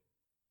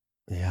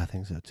 Yeah, I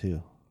think so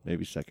too.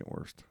 Maybe second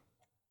worst.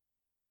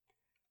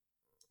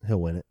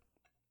 He'll win it.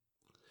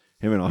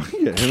 Him and Andre.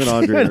 Him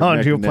and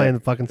Andre will play in the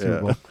fucking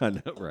Super Bowl. I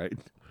know, right?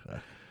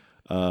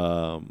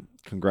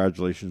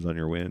 Congratulations on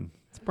your win.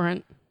 It's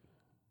Brent.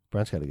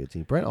 Brent's got a good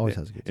team. Brent always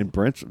has a good team. And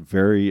Brent's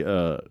very,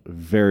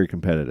 very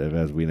competitive,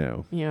 as we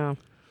know. Yeah.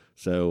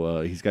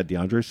 So he's got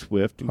DeAndre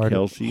Swift and Hard to-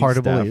 Kelsey, hard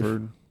to believe.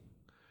 Stafford.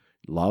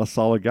 A lot of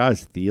solid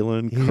guys.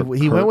 Thielen.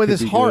 He went with Kirk his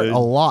could be heart good. a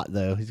lot,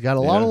 though. He's got a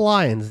lot Yeah. of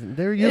Lions.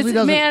 There usually It's,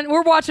 doesn't. man,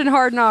 we're watching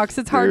Hard Knocks.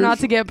 It's hard not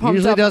to get pumped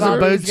usually up doesn't about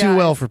bode these too guys.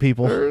 well for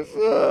people.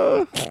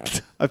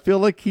 I feel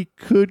like he's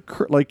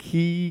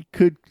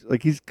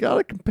got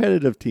a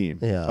competitive team.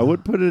 Yeah. I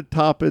would put it at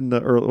top in the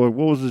or what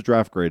was his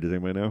draft grade? Does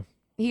anybody know?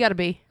 He got to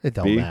be. It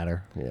don't B?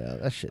 matter. Yeah,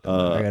 that shit. Don't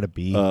matter. I got a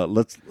B.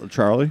 Let's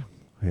Charlie.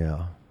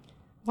 Yeah,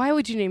 Why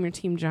would you name your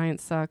team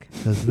Giants Suck?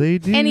 because they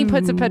do. And he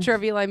puts a picture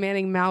of Eli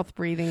Manning mouth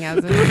breathing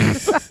as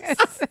it.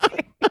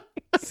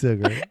 So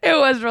great. It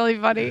was really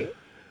funny.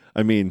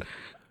 I mean,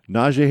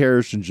 Najee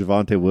Harris and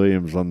Javonte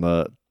Williams on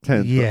the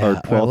 10th Yeah, or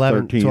 12th,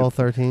 11, 13th 12,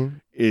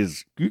 13.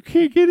 is you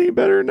can't get any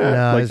better than that.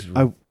 No,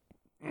 Like,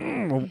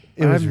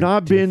 it was I've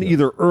not been ridiculous.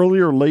 either early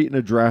or late in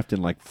a draft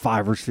in like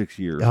 5 or 6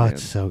 years. Oh, man.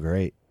 it's so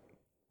great.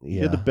 You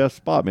Yeah. had the best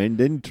spot, man.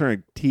 Then you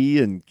turn T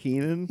and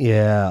Keenan,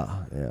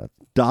 Yeah.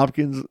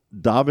 Dobbins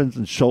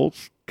and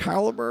Schultz,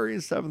 Kyler Murray in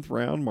 7th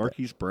round,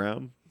 Marquise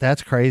Brown.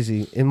 That's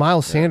crazy. And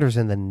Miles Sanders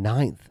in the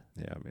 9th.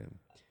 Yeah, man.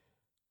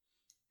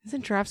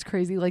 Isn't drafts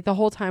crazy? Like the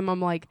whole time I'm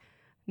like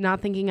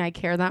not thinking I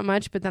care that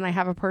much, but then I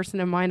have a person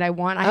in mind I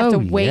want. I have Oh,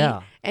 to wait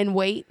yeah. and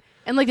wait.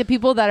 And like the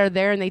people that are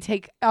there and they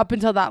take up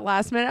until that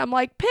last minute, I'm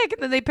like, pick,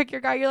 and then they pick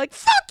your guy. You're like,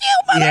 fuck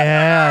you, mother.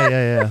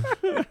 Yeah.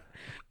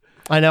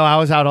 I know. I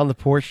was out on the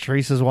porch.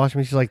 Teresa's watching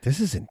me. She's like, "This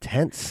is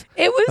intense."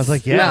 It was. I was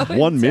like, yeah. so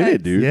 1 minute,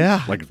 intense. dude.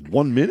 Yeah. Like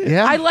 1 minute.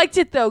 Yeah. I liked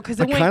it though because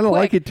I it went kind of quick.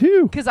 like it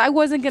too. Because I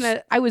was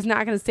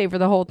not gonna stay for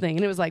the whole thing,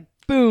 and it was like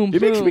boom.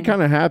 It makes me boom.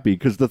 kind of happy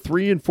because the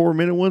 3 and 4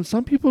 minute ones,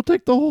 some people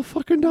take the whole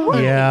fucking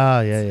time. Yeah.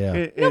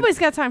 And- Nobody's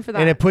got time for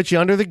that. And it puts you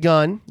under the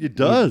gun. It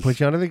does. It puts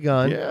you under the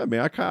gun. Yeah,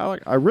 man.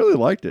 I really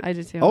liked it. I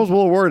did too. I was a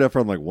little worried after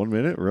I'm like 1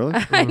 minute, really?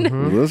 I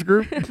know. With this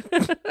group?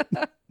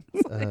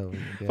 Oh,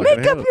 yeah. Make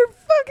up your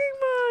fucking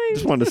mind.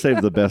 Just wanted to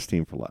save the best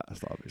team for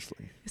last,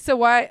 obviously. So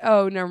why?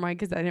 Oh, never mind.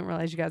 Because I didn't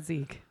realize you got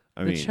Zeke.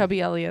 I the mean, chubby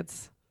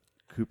Elliots.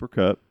 Cooper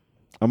Cup.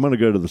 I'm going to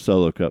go to the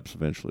solo cups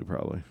eventually,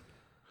 probably.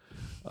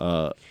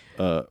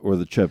 Or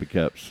the chubby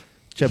cups.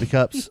 Chubby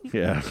Cups.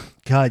 Yeah.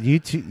 God,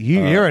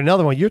 you're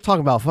another one. You're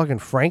talking about fucking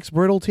Frank's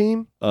brittle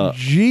team.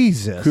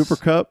 Jesus. Cooper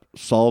Cup,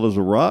 solid as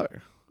a rock.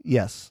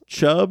 Yes.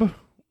 Chubb,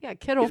 Yeah,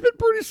 Kittle. he's been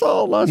pretty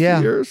solid last Yeah.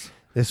 few years.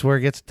 This is where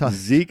it gets tough.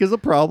 Zeke is a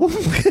problem.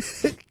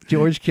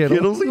 George Kittle.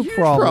 Kittle's a huge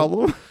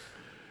problem.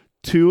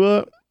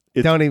 Tua,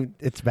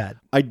 It's bad.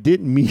 I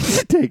didn't mean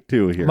to take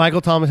Tua here.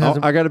 Michael Thomas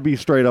hasn't. I got to be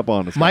straight up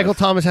honest. Michael guys.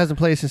 Thomas hasn't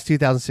played since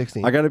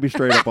 2016. I got to be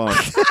straight up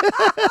honest.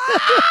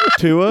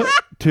 Tua,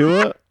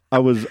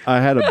 I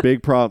had a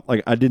big problem.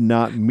 Like I did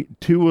not.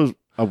 Tua's.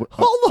 Hold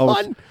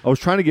on. I was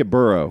trying to get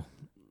Burrow,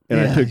 and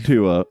I Yeah. took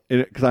Tua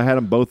because I had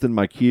them both in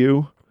my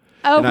queue.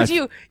 Oh, And but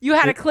I- you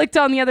had it clicked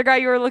on the other guy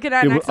you were looking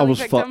at. And I accidentally was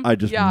picked fu- him? I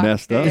just Yeah,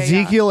 messed up. yeah.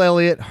 Ezekiel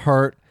Elliott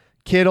hurt.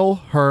 Kittle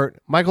hurt.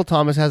 Michael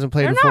Thomas hasn't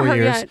played They're in not 4 hurt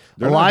years. yet.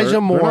 They're not Elijah hurt.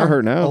 They're Moore not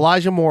hurt now.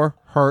 Elijah Moore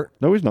hurt.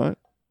 No, he's not.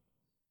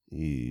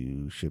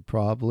 You should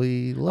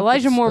probably look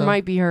Elijah at Moore stuff.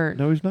 might be hurt.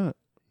 No, he's not.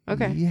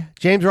 Okay. Yeah.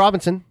 James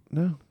Robinson.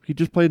 No, he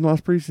just played in the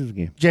last preseason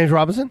game. James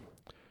Robinson.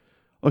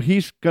 Oh,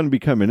 he's going to be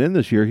coming in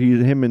this year.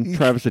 Him and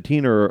Travis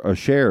Etienne are a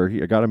share.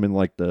 I got him in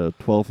like the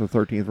 12th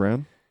or 13th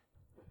round.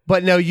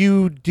 But no,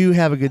 you do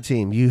have a good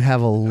team. You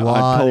have a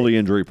lot. Totally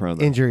injury prone.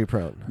 Though. Injury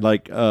prone.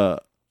 Like,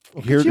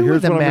 here's you what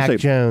with the I'm going Mac to say.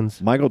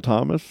 Jones. Michael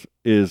Thomas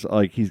is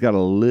like, he's got a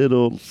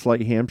little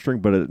slight hamstring,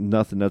 but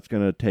nothing that's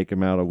going to take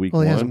him out of week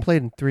Well, he one. hasn't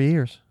played in 3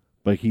 years.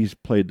 But he's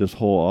played this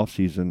whole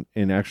offseason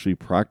and actually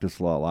practiced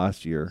a lot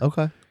last year.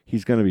 Okay.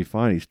 He's going to be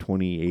fine. He's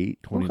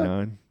 28,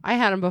 29. I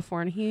had him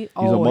before, and he He's a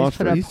always monster.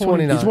 put up He's points.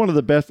 29. He's one of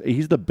the best.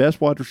 He's the best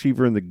wide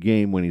receiver in the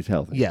game when he's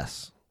healthy.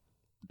 Yes.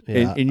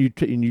 Yeah. And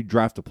you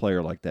draft a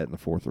player like that in the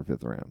 4th or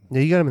 5th round. Yeah,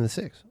 you got him in the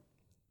 6th.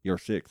 You're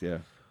 6th, yeah.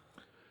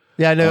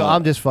 Yeah, no,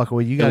 I'm just fucking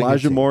with you. You got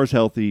Elijah Moore is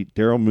healthy.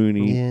 Daryl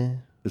Mooney Yeah.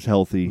 is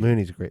healthy.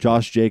 Mooney's a great.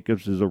 Josh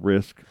Jacobs is a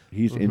risk.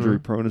 He's injury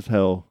prone as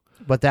hell.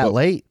 But that but-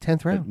 late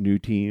 10th A round. new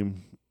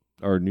team,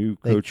 our new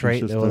They coaching trade-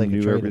 system, well, they could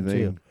new trade him,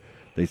 everything. too.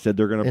 They said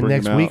they're going to And bring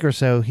next him out. week or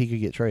so, he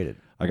could get traded.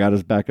 I got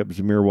his backup,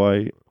 Zamir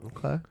White.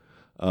 Okay.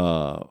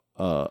 Uh,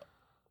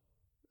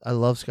 I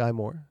love Sky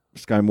Moore.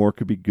 Sky Moore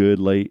could be good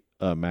late.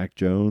 Mac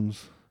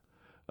Jones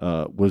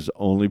was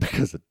only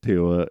because of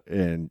Tua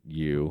and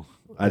you.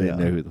 I didn't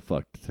Yeah. know who the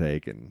fuck to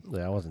take, and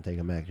Yeah, I wasn't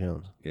taking Mac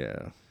Jones.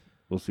 yeah,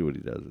 we'll see what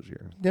he does this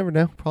year. Never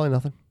know. Probably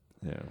nothing.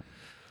 Yeah.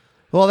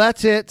 Well,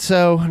 that's it.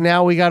 So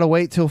now we got to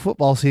wait till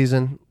football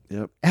season.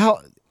 Yep.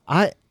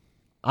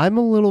 I'm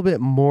a little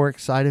bit more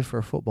excited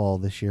for football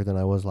this year than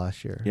I was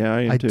last year. Yeah,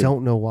 I am I too.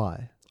 don't know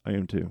why. I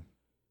am too.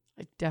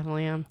 I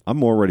definitely am. I'm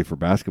more ready for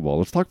basketball.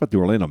 Let's talk about the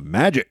Orlando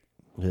Magic.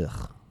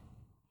 Ugh.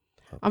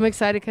 I'm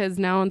excited because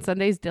now on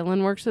Sundays,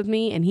 Dylan works with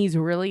me, and he's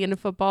really into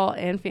football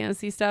and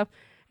fantasy stuff.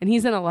 And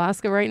he's in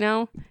Alaska right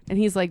now, and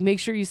he's like, make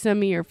sure you send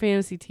me your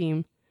fantasy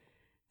team.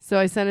 So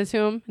I sent it to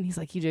him, and he's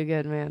like, you did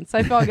good, man. So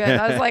I felt good.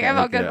 I was like, I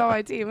felt good about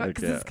my team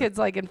because this kid's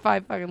like in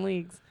 5 fucking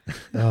leagues.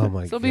 Oh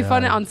my god. So it'll be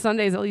fun on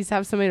Sundays, at least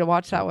have somebody to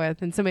watch that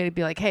with, and somebody to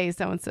be like, hey,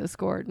 so-and-so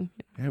scored.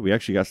 Yeah, we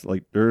actually got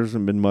like there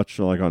hasn't been much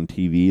like on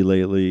TV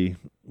lately.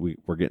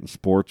 We're getting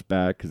sports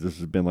back because this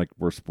has been like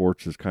where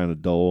sports is kind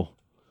of dull.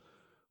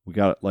 We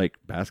got like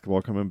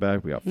basketball coming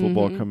back. We got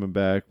football coming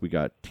back. We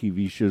got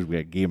TV shows. We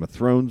got Game of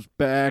Thrones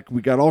back.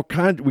 We got all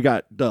kinds. We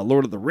got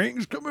Lord of the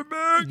Rings coming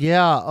back.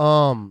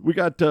 Yeah. We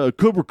got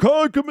Cobra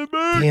Kai coming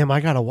back. Damn, I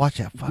gotta watch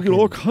that We fucking. got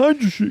all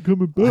kinds of shit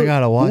coming back. I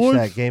gotta watch boys.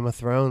 that Game of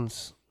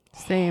Thrones.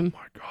 Same. Oh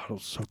my god, it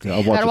was so good.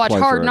 I Gotta watch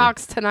Hard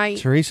Knocks tonight.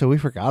 Teresa, we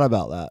forgot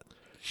about that.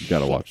 You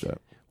gotta watch that.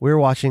 We were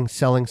watching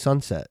Selling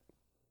Sunset.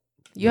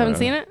 You haven't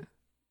seen it?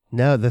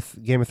 No, the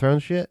Game of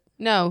Thrones shit.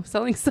 No,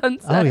 Selling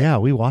Sunset. Oh yeah,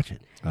 we watch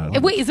it.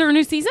 Wait, is there a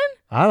new season?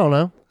 I don't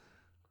know.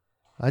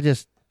 I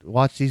just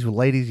watch these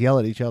ladies yell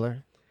at each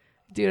other,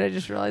 Dude, I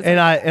just realized. and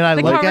I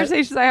the look at.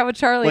 conversations I have with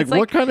Charlie. Like, it's like,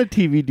 what kind of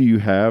TV do you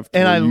have?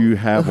 And And I- you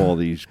have all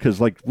these because,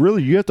 like,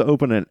 really, you have to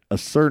open a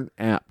certain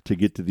app to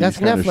get to these That's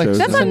kind of Netflix. shows.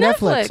 That's now. on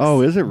Netflix. Netflix.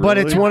 Oh, is it? Really? But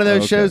it's one of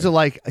those Okay. shows that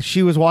like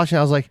she was watching.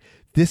 I was like,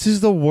 this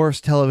is the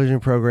worst television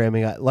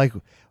programming. Like,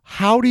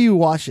 how do you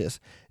watch this?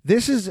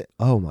 This is.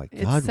 Oh my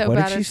it's god! so What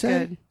bad did she it's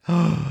say?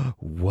 good.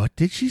 What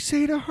did she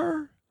say to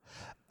her?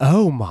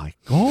 Oh my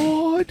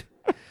god!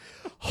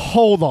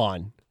 Hold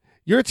on.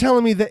 You're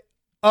telling me that?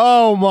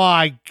 Oh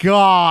my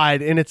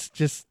god! And it's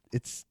just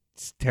it's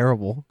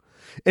terrible,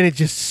 and it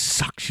just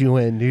sucks you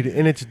in, dude.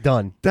 And it's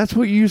done. That's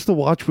what you used to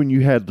watch when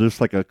you had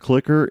just like a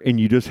clicker and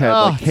you just had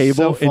Oh, like cable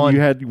so fun. and you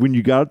had when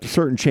you got up to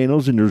certain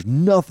channels and there's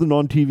nothing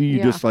on TV. You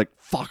Yeah. just like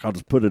fuck. I'll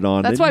just put it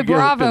on. That's Then why you get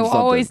hooked on Bravo something.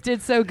 always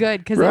did so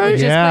good because it Right? would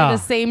just Yeah. play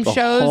the same The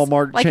shows,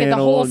 Hallmark like in the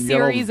Channel whole and you get all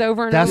series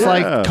over and That's over.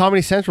 Yeah. like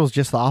Comedy Central is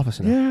just the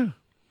opposite. Now. Yeah,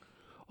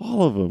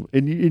 all of them.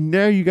 And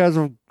now you guys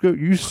are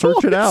you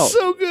search it out. It's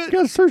so good. You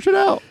gotta search it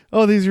out.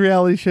 Oh, these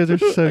reality shows are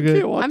so I good.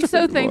 can't watch I'm it so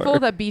anymore. thankful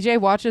that BJ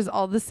watches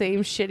all the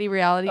same shitty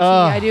reality TV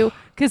Ugh. I do.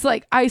 Because,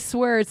 like, I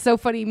swear it's so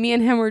funny. Me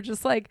and him were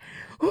just like,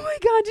 oh my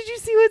God, did you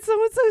see what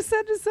so and so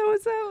said to so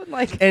and so?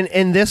 Like,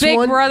 And this Big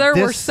one, Brother,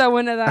 we're this- so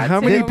into that.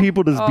 How too. many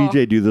people does Oh.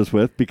 BJ do this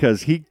with?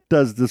 Because he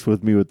does this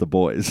with me with the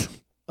boys.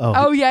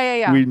 Oh,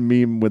 yeah. We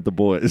meme with the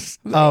boys.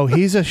 Oh,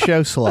 he's a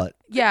show slut.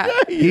 Yeah.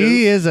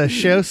 He is a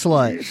show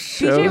slut.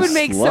 BJ would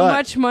make so slut.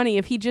 much money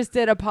if he just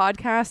did a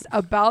podcast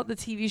about the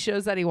TV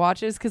shows that he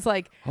watches. Because,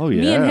 like, Oh, me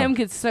and yeah. him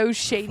get so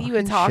shady Fucking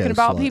with talking show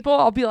about slut. people.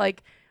 I'll be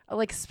like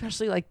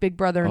especially like Big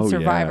Brother and Oh,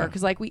 Survivor. yeah.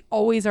 Because, like, we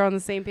always are on the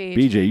same page.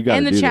 BJ, you got to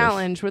and do the this.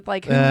 challenge with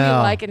like who Yeah.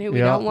 we like and who we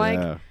Yeah. don't like.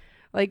 Yeah.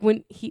 Like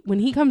when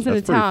he comes into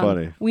That's pretty town,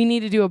 funny. we need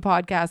to do a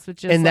podcast with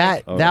just And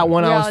like, Oh, that yeah.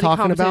 one I was reality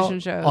talking about competition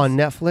shows. on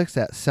Netflix,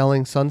 that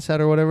Selling Sunset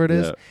or whatever it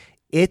is, Yeah.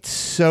 it's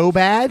so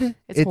bad.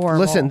 It's horrible.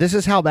 Listen, this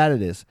is how bad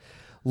it is.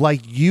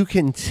 Like you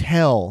can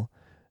tell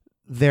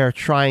they're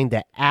trying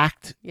to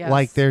act Yes.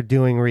 like they're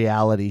doing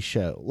reality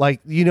show. Like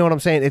you know what I'm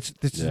saying? It's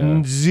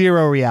Yeah.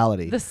 zero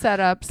reality. the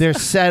setups. They're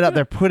set up.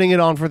 They're putting it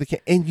on for the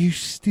and you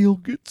still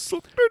get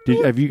something.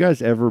 Have you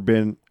guys ever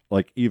been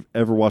like you've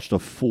ever watched a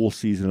full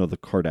season of the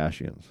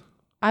Kardashians?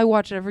 I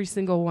watch every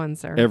single one,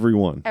 sir.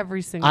 Everyone.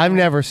 Every single. I've one.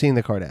 never seen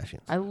the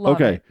Kardashians. I love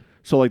Okay. it.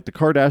 So like the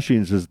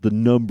Kardashians is the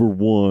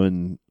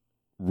 #1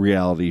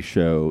 reality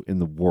show in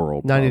the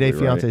world. 90 Day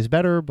probably, Fiance right? is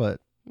better, but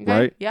Okay.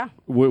 Right? Yeah.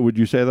 Would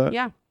you say that?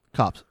 Yeah.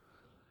 cops.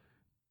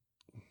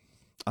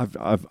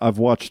 I've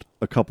watched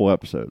a couple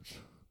episodes.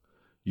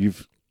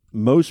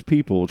 Most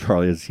people,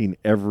 Charlie, has seen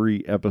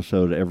every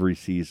episode, every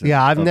season.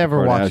 Yeah, I've of the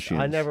never watched. Kardashians.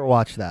 I never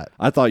watched that.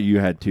 I thought you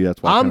had too.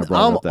 That's why I kind of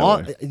brought it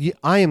up that way.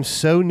 I am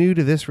so new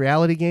to this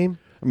reality game.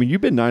 I mean,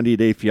 you've been 90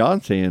 Day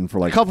Fiancé for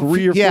like Couple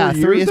 3 or 4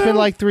 years. It's now? been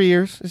like 3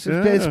 years. It's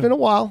been a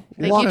while.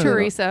 Thank you,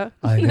 Teresa.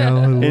 I know. I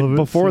love And it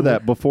before so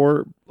that,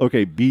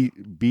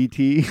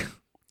 BT,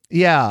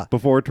 yeah,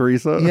 before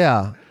Teresa,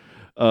 yeah.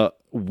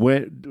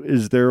 when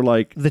is there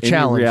like The any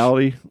challenge.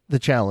 reality? The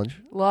challenge.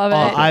 Love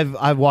it.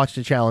 I've watched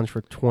the challenge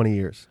for 20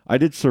 years. I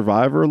did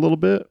Survivor a little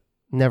bit.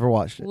 Never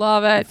watched it.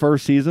 Love it.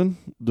 First season,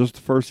 just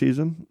the first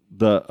season.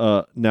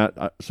 So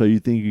you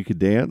think you could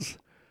dance?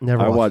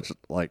 Never. I watched. watched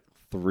like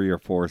 3 or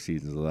 4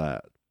 seasons of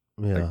that.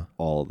 Yeah. Like,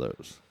 all of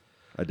those.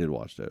 I did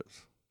watch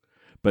those.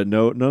 But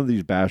none of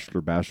these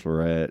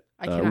Bachelorette,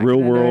 I cannot Real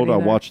get into World, any I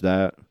of that. watched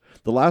that.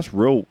 The last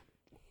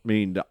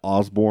the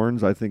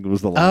Osbournes, I think it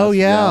was the last Oh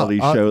yeah. reality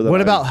show.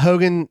 What about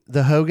Hogan?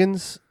 The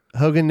Hogans.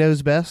 Hogan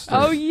Knows Best.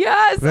 Oh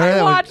yes, Remember I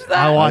that? watched that.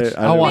 I watched.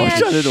 I watched.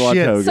 didn't watch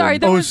shit. Hogan. Sorry,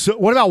 there was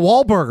What about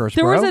Wahlburgers?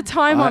 there bro? was a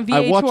time on VH1.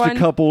 I watched a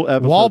couple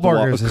episodes.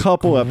 Wahlburgers a is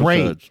couple great.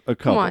 episodes. A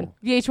couple. Come on,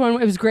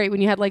 VH1. It was great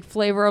when you had like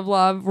Flavor of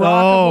Love, Rock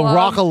Oh, of Love.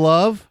 Rock of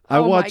Love. I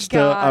Oh my watched.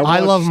 God. I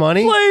Love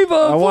Money. Flavor.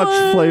 I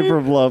watched Flavor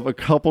of Love a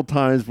couple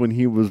times when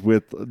he was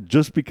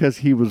just because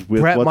he was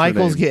with Brett what's her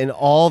Michaels name? getting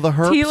all the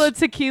herps. Tila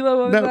Tequila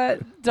was No,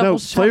 that double no,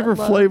 shot Flavor of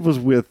love. Flav was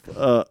with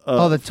the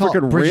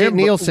freaking Brigitte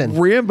Nielsen.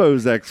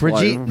 Rambo's ex-wife.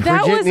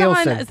 That Bridget was Nielsen.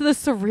 on The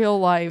Surreal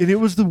Life. And it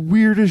was the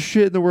weirdest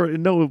shit in the world.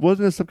 No, it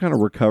wasn't some kind of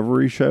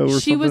recovery show or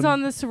something. She was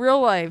on The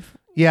Surreal Life,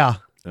 Yeah.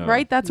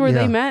 right? That's where Yeah.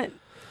 they met.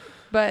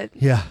 But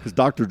Yeah. Because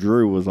Dr.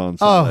 Drew was on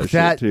some Oh, of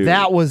that shit too.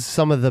 that was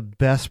some of the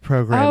best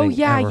programming. oh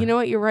yeah, ever. you know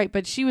what? You're right.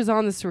 But she was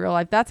on The Surreal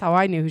Life. That's how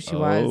I knew who she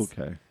was.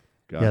 Okay.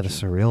 Gotcha. Yeah, the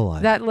surreal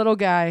life. That little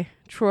guy,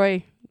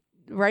 Troy,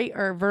 right?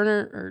 Or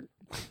Werner, or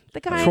the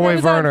guy. Troy that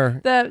was on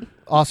Werner. The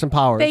Austin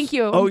Powers. thank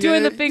you. Oh, I'm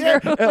doing yeah, the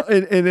finger. yeah.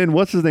 and then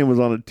what's his name was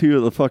on it too?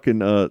 The fucking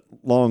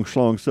Long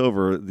Schlong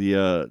Silver,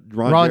 the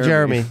Ron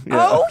Jeremy. Yeah.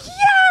 Oh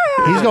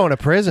yeah. He's going to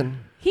prison.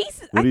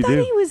 He's. What'd I he thought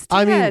do? he was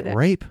I dead. mean,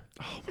 rape.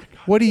 Oh my God.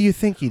 What do you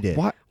think he did?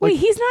 What? Wait, Like,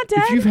 he's not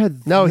dead. if you've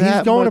had No, he's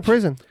that going to much-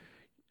 prison.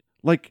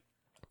 Like,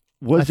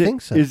 was I it?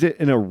 think so. Is it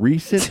in a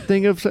recent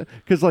thing of?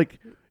 Because like,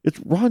 it's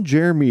Ron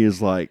Jeremy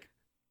is like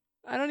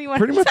I don't even want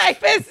pretty to much-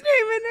 type his name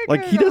in there.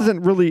 like he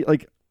doesn't really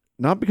like.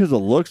 Not because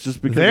of looks, just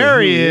because There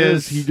of who he he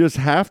is. He just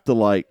have to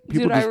like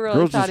people. Dude, I just, really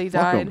girls thought just he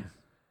fuck died. him.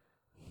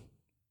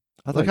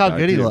 I thought Look how died,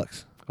 good he too.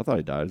 looks. I thought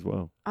he died as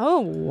well. Oh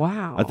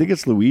wow. I think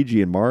it's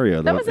Luigi and Mario.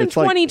 that though. was in It's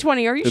like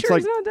 2020. Are you it's sure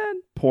like- he's not dead?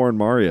 porn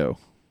Mario.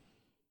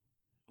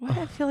 Why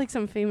do I feel like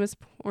some famous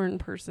porn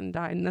person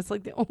died, and that's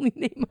like the only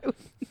name I would.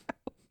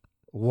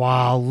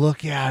 Wow,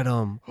 look at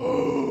him.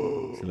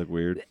 Does he look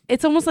weird?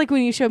 It's almost like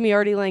when you showed me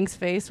Artie Lang's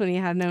face when he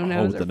had no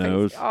nose. with or the face.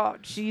 nose. Oh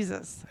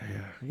Jesus. He just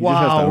has to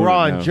Wow, own it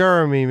Ron now.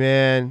 Jeremy,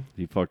 man.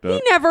 He fucked He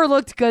up. never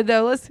looked good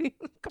though. Let's see.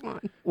 Come on,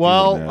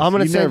 Well, He's a mess. I'm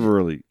gonna He send. never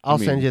really. I'll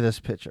send you this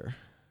picture.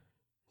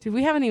 dude.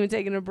 We haven't even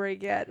taken a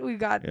break yet. We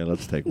got Yeah,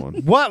 let's take one.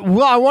 What?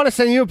 Well, I want to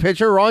send you a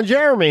picture of Ron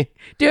Jeremy.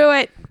 do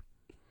it.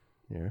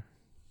 Here.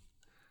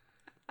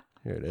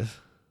 Here it is.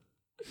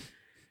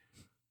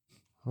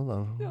 Hold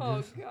on.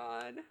 Oh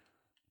God.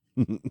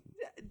 Oh,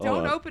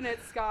 Don't open it,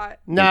 Scott.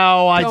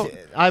 No, I Don't.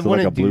 wouldn't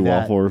like a blue do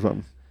that. waffle or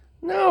something.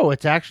 No,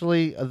 it's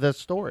actually the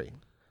story.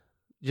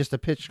 Just a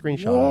pitch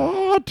screenshot.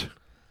 What?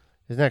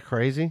 Isn't that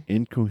crazy?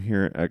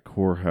 Incoherent at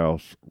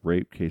courthouse.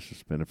 Rape case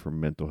suspended for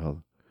mental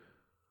health.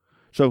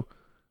 So,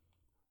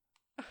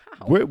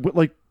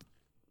 like,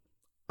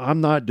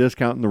 I'm not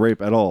discounting the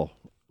rape at all.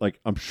 Like,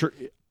 I'm sure,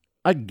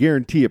 I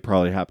guarantee it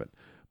probably happened.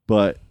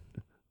 But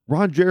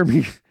Ron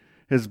Jeremy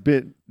has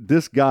been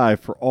this guy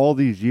for all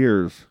these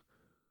years.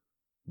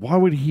 Why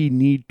would he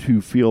need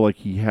to feel like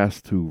he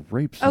has to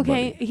rape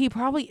somebody? Okay, he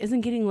probably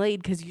isn't getting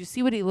laid because you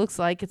see what he looks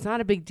like. It's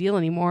not a big deal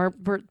anymore.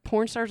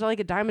 Porn stars are like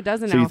a dime a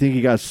dozen So now. you think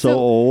he got so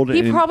old?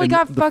 He and- probably and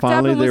got the- fucked up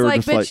finally and they was were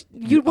like, just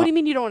 "Bitch, what do you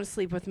mean you don't want to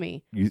sleep with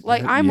me?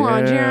 Like I'm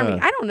Ron Jeremy.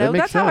 I don't know. That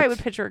makes That's how I would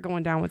sense. picture it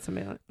going down with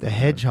somebody. The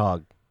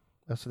hedgehog.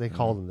 That's what they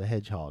called him, the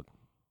hedgehog.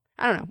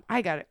 I don't know.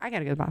 I got it. I got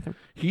to go to the bathroom.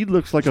 He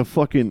looks like a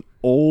fucking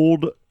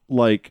old,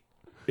 like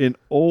an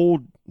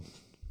old.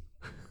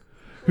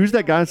 Who's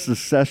that guy in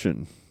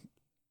Succession?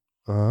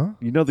 Uh-huh.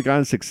 You know the guy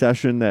in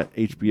Succession, that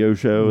HBO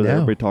show that No.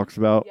 everybody talks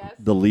about? Yes.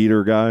 The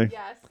leader guy?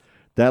 Yes.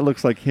 That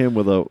looks like him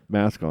with a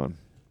mask on.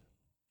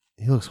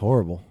 He looks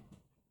horrible.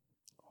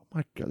 Oh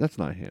my God, that's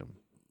not him.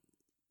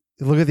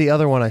 Look at the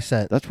other one I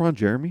sent. That's Ron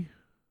Jeremy?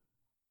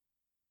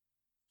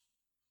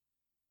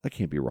 That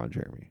can't be Ron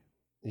Jeremy.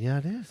 Yeah,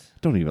 it is.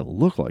 Don't even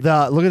look like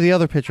Look at the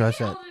other picture I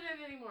sent.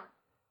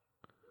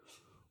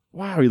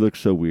 Wow, he looks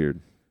so weird.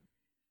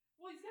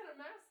 Well, he's got a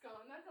mask on.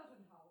 That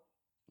doesn't help.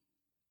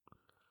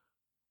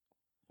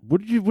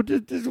 What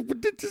did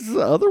this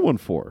other one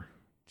for?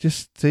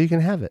 Just so you can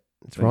have it.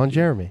 It's Thank Ron you.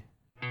 Jeremy.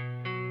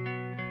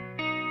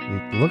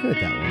 You're looking at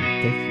that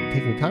one.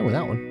 Take your time with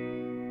that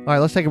one. All right,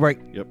 let's take a break.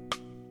 Yep.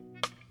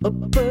 A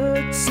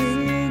bird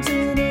sings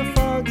in a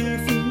foggy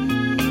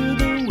field,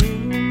 the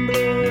wind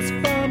blows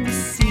from the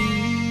sea.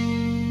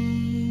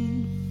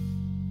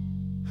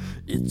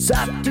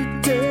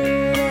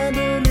 Saturday and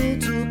a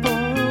little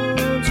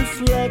ponds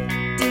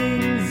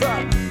reflecting the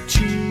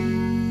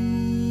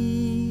trees.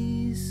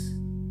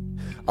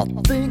 I'll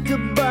think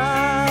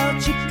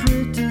about your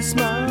pretty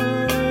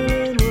smile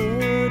and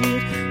what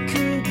it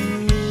could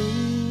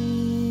mean.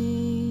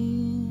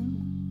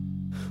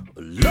 A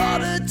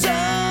lot of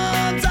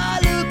times I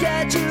look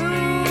at you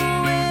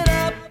and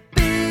I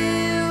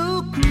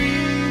feel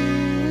green.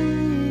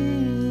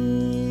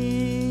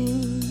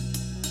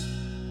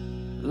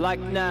 Like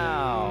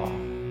now.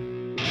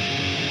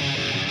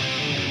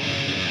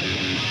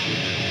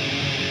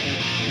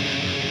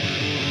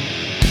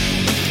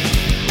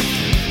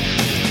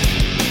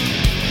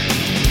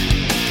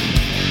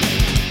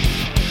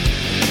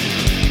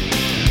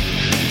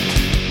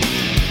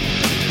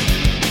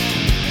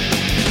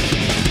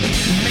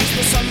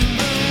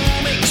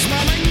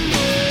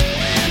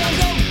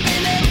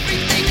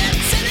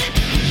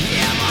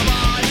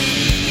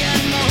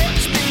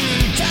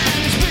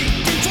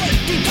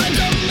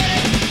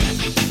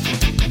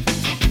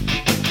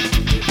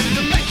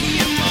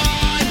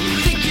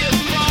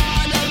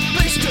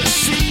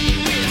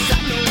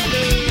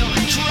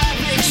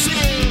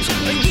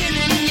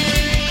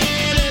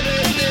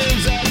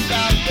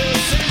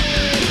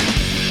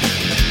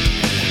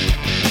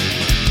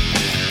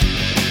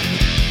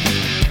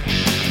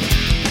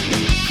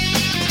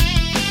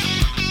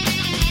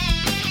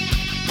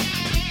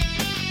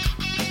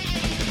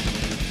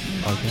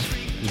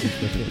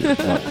 A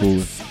lot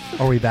cooler.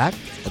 Are we back?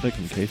 I'll take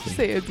some queso.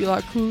 Say it'd be a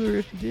lot cooler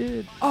if you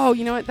did. Oh,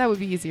 you know what? That would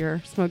be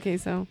easier. Smoke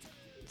queso.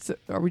 So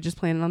are we just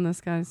planning on this,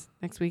 guys?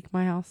 Next week,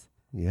 my house.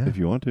 Yeah. If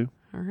you want to.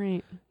 All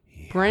right.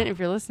 Brent, if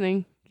you're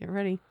listening, get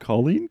ready.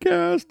 Colleen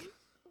cast.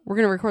 We're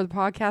going to record the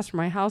podcast from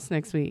my house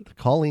next week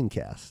Colleen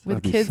cast. with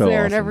That'd be kids so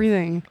there and awesome.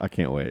 everything. I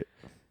can't wait.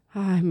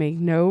 I make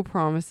no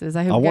promises.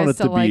 I I hope you want guys it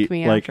to still like be,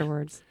 me like,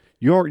 afterwards.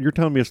 You're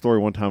telling me a story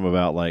one time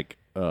about like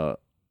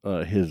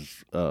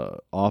his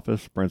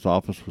office, Brent's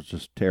office was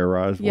just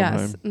terrorized one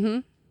Yes. time.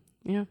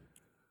 Mm-hmm. Yeah.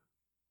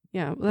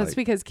 Yeah. Well, that's Like-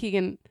 because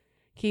Keegan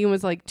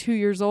was like 2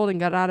 years old and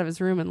got out of his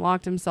room and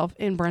locked himself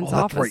in Brent's Oh,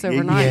 that's office right.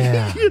 overnight.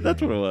 Yeah. Yeah,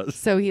 that's what it was.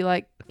 So he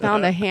like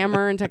found a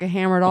hammer and took a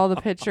hammer at all the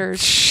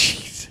pictures.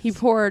 He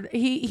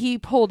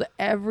pulled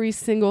every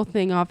single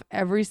thing off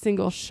every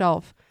single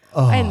shelf.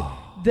 Oh. And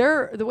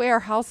the way our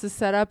house is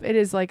set up, it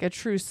is like a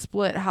true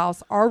split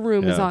house. Our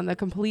room is Yeah. on the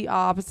complete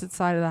opposite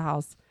side of the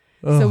house.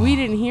 So we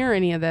didn't hear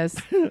any of this.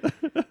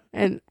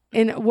 and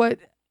what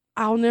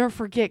I'll never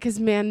forget, because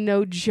man,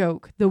 no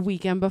joke, the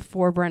weekend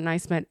before, Brent and I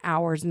spent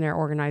hours in there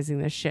organizing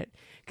this shit.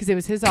 Because it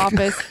was his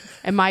office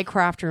and my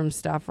craft room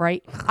stuff,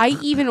 right? I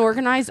even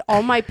organized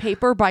all my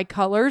paper by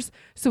colors.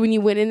 So when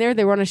you went in there,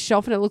 they were on a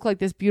shelf and it looked like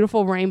this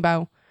beautiful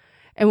rainbow.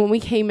 And when we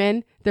came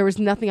in, there was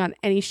nothing on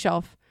any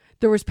shelf.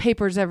 There was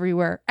papers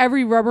everywhere.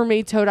 Every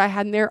Rubbermaid tote I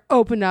had in there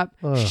opened up,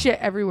 shit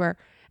everywhere.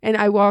 And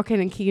I walk in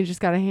and Keegan just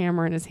got a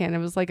hammer in his hand. It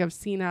was like a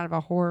scene out of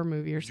a horror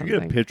movie or Did you something.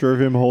 get a picture of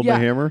him holding Yeah.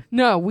 the hammer?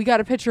 No, we got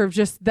a picture of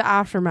just the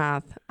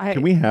aftermath.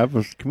 Can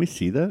we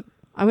see that?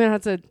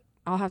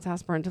 I'll have to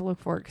ask Brent to look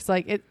for it because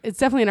like it's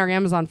definitely in our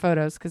Amazon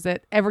photos because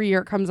every year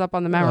it comes up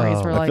on the memories.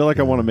 Oh. We're I like, feel like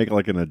I want to make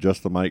like an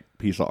Adjust the Mic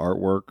piece of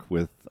artwork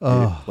with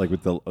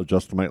with the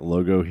Adjust the Mic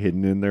logo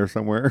hidden in there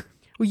somewhere.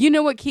 well, you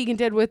know what Keegan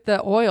did with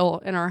the oil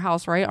in our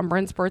house, right? On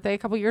Brent's birthday a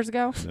couple years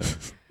ago.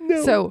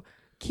 No. So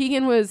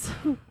Keegan was,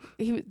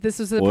 this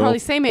was probably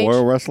same age.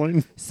 Oil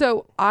wrestling.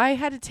 So I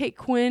had to take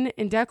Quinn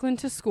and Declan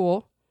to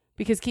school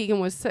because Keegan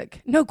was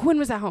sick. No, Quinn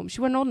was at home.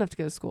 She wasn't old enough to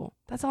go to school.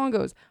 That's how long it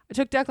goes. I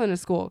took Declan to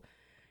school.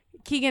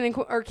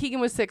 Keegan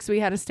was sick, so he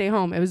had to stay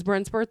home. It was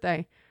Brent's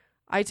birthday.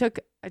 I took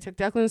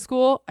Declan to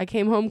school. I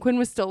came home. Quinn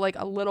was still like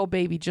a little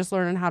baby, just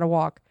learning how to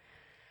walk.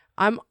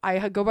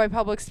 I go by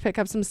Publix to pick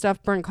up some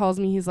stuff. Brent calls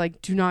me. He's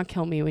like, "Do not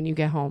kill me when you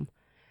get home."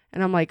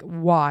 And I'm like,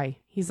 "Why?"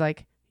 He's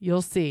like,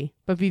 "You'll see,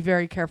 but be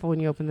very careful when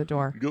you open the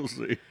door." You'll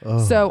see.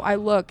 So I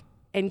look,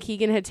 and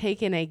Keegan had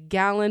taken a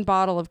gallon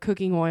bottle of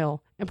cooking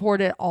oil and poured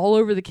it all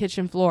over the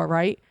kitchen floor,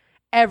 right?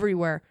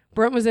 Everywhere.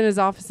 Brent was in his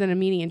office in a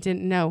meeting and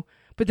didn't know.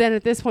 But then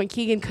at this point,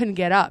 Keegan couldn't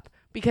get up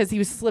because he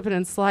was slipping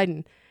and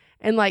sliding.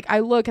 And like, I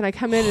look and I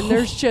come in and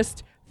there's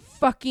just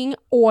fucking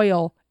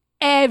oil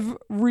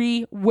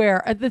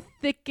everywhere at the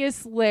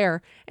thickest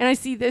layer. And I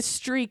see this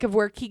streak of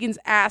where Keegan's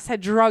ass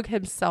had drug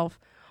himself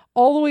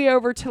all the way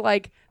over to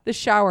like the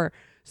shower.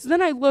 So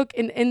then I look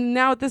and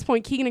now at this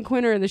point, Keegan and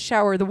Quinn are in the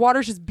shower. The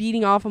water's just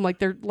beating off them like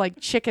they're like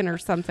chicken or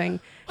something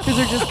because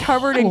they're just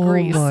covered in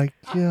grease. Oh my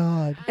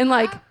God. And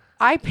like,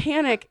 I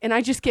panic and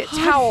I just get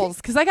towels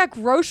because I got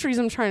groceries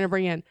I'm trying to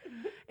bring in.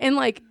 And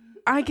like,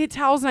 I get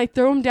towels and I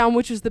throw them down,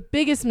 which was the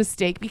biggest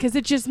mistake because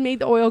it just made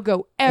the oil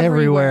go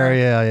everywhere.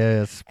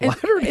 Yeah.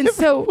 Splattered And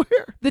so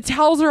the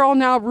towels are all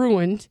now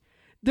ruined.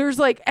 There's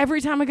like,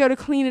 every time I go to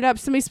clean it up,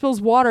 somebody spills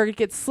water, it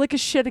gets slick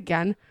as shit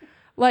again.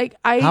 Like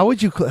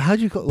how'd you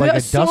like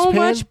a so dustpan?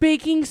 much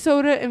baking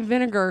soda and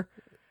vinegar.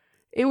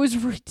 It was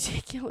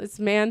ridiculous,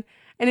 man.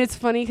 And it's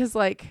funny because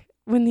like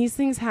when these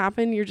things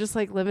happen, you're just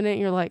like living it and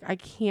you're like, I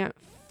can't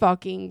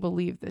fucking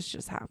believe this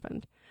just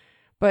happened.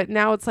 But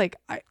now it's like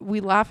we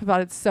laugh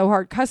about it so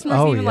hard. Customers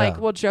Oh, even yeah. like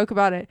will joke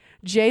about it.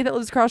 Jay that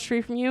lives across the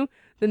street from you,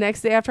 the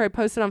next day after I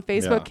posted on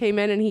Facebook, Yeah. came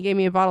in and he gave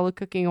me a bottle of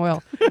cooking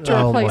oil to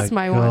Oh replace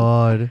my one.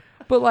 God.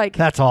 But like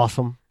That's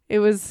awesome. it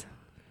was,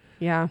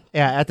 yeah.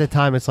 Yeah, at the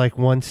time, it's like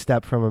one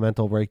step from a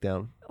mental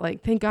breakdown.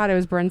 Like thank God it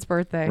was Brent's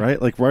birthday.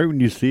 Right? Like right when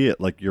you see it,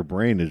 like your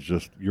brain is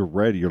just, you're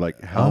ready. You're like,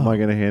 how am I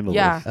going to handle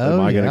Yeah. this? Am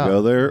Oh, I going to yeah.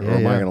 go there Yeah, or am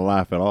I yeah. going to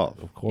laugh it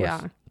off? Of course.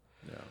 Yeah.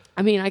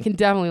 I mean, I can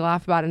definitely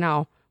laugh about it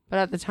now, but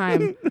at the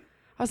time,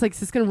 I was like, "Is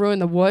this gonna ruin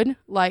the wood?"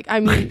 Like, I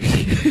mean,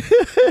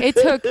 it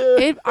took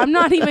it. I'm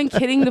not even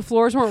kidding. The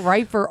floors weren't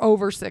right for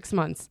over 6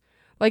 months,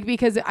 like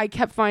because I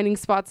kept finding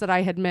spots that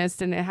I had missed,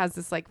 and it has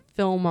this like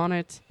film on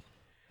it.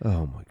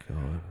 Oh my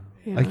God.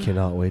 Yeah, I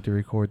cannot wait to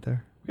record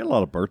there. We got a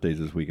lot of birthdays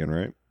this weekend,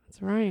 right?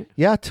 That's right.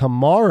 Yeah,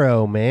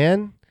 tomorrow,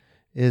 man,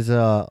 is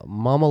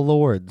Mama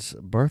Lord's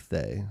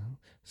birthday.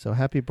 So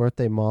happy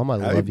birthday, Mom. I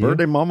Happy love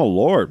birthday, you. Mama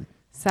Lord.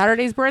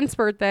 Saturday's Brent's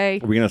birthday.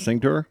 Are we going to sing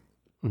to her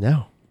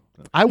No.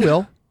 I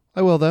will.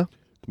 I will, though.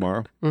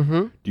 tomorrow?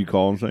 Mm-hmm. Do you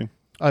call and sing?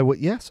 I would.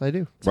 Yes, I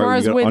do.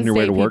 Tomorrow's Right, on your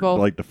way to Wednesday, work, people.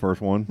 like the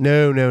first one,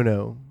 No.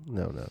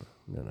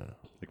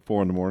 like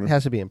 4 in the morning. It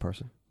has to be in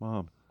person.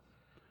 Mom.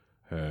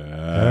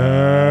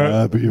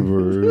 Happy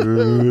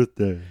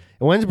birthday. And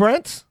when's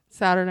Brent's?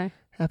 Saturday.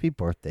 Happy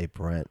birthday,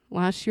 Brent.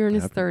 Last year in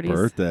his Happy 30s.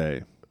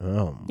 birthday.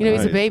 Oh, You know,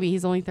 he's a Nice. baby.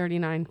 He's only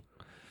 39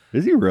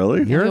 Is he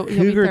really? you're He'll a be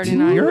cougar, too.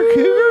 39. You're a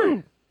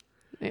cougar.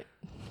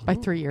 by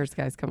 3 years,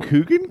 guys. Come on.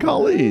 Coogan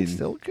Colleen.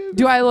 Still a cougar.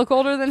 Do I look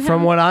older than him?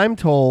 From what I'm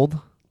told,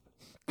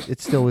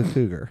 it's still with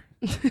cougar.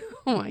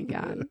 Oh my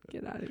God.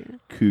 Get out of here.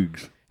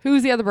 Cougs.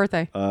 Who's the other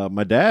birthday?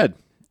 My dad.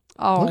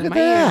 Oh, Look at man.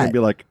 that. He'd be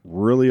like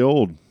really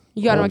old.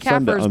 You got him a On cat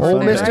Sunday- for his on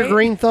birthday, Old Sunday. Mr. right?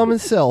 Green Thumb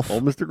himself.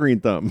 Old Mr. Green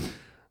Thumb.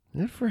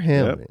 Good for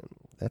him, Yep. man.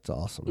 That's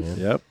awesome, man.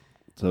 Yep.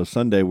 So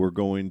Sunday we're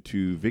going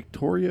to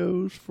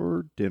Victorio's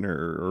for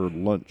dinner or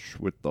lunch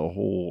with the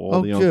all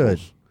Oh, the good.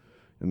 uncles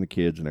and the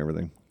kids and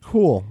everything.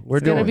 Cool. We're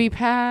It's going to doing. be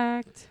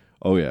packed.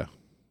 Oh yeah.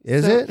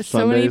 Is so, it?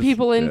 So many Sundays?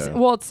 people in. Yeah.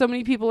 Well, it's so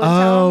many people in Oh,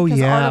 town because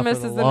yeah, Artemis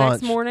for the is the launch.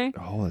 next morning.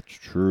 Oh, that's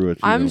true. It's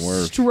I'm even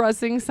worse.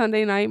 stressing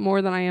Sunday night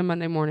more than I am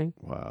Monday morning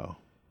Wow.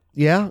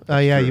 Yeah.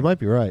 Yeah. true. You might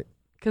be right.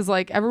 because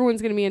like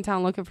everyone's going to be in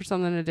town looking for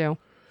something to do.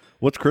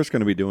 What's Chris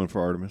going to be doing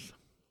for Artemis?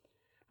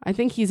 I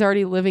think he's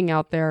already living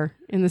out there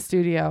in the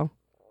studio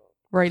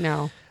right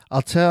now.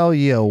 I'll tell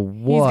you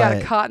what. He's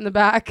got a cot in the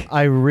back.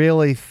 I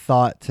really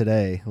thought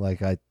today,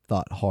 like I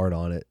thought hard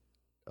on it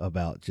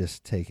about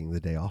just taking the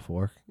day off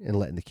work and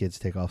letting the kids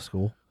take off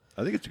school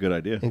I think it's a good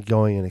idea. and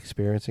going and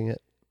experiencing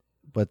it.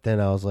 But then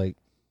I was like,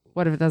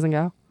 What if it doesn't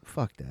go?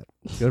 fuck that.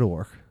 Go to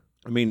work.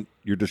 I mean,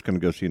 you're just going to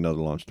go see another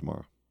launch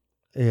tomorrow.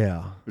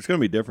 Yeah. It's going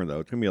to be different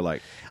though. It's going to be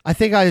like I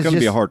think I was it's going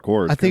to just, be a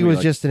hardcore. It's I think it gonna be was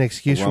like just an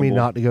excuse for me rumble.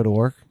 not to go to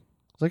work.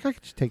 It's like, I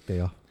could just take the day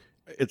off.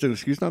 It's an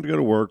excuse not to go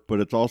to work, but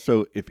it's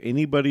also if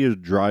anybody is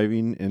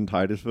driving in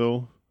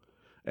Titusville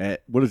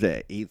at what is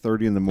it,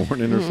 8:30 in the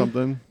morning or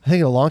something. I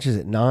think it launches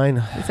at 9.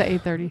 It's at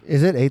 8:30.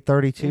 Is it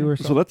 8:32 or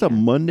So something? that's a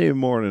Monday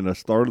morning, a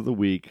start of the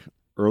week.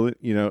 Early,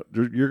 you know,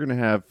 you're going to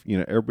have, you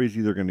know, everybody's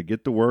either going to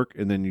get to work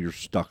and then you're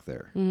stuck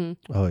there.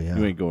 Oh, yeah.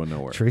 You ain't going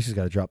nowhere. Teresa's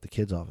got to drop the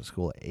kids off at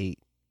school at 8.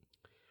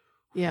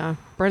 Yeah,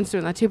 Brent's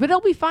doing that too, but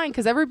it'll be fine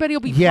because everybody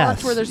will be Yes.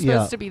 parked where they're supposed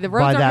yeah. to be. The By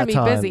roads that aren't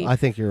going to time, be busy. I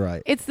think you're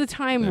right. It's the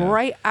time Yeah.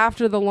 right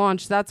after the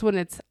launch. That's when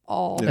it's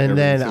all. Yeah. And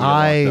then everything's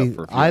gonna get locked up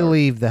for a few I hours.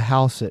 leave the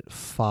house at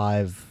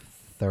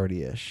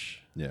 5:30ish.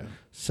 Yeah.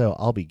 So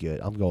I'll be good.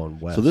 I'm going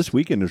west. So this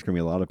weekend there's going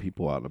to be a lot of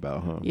people out and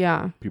about, huh?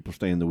 Yeah. People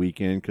staying the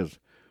weekend because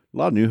a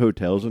lot of new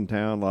hotels in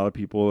town. A lot of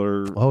people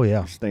are Oh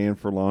yeah. staying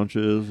for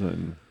launches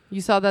and You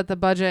saw that the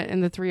Budget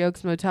and the Three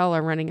Oaks Motel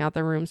are renting out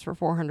their rooms for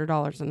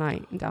 $400 a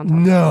night in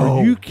downtown. No.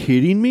 Are you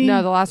kidding me?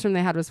 No, the last room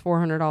they had was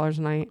 $400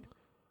 a night.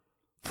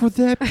 For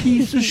that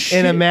piece of shit.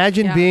 And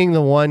imagine Yeah. being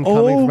the one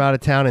coming Oh. from out of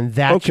town, and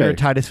that's your Okay.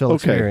 Titusville Okay.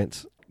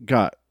 experience.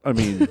 God, I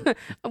mean,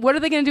 What are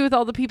they going to do with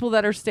all the people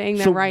that are staying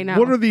there so right now?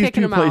 what are these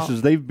Kicking two them out.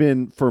 places? They've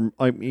been for.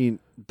 I mean,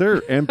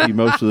 they're empty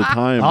most of the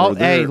time. I'll, or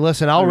they're- hey,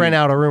 listen, I'll I mean, rent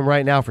out a room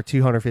right now for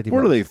 $250.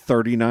 What are they?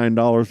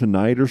 $39 a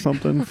night or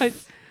something?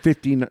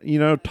 50, you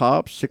know,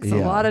 tops. It's Yeah.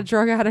 a lot of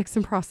drug addicts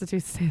and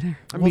prostitutes stay there.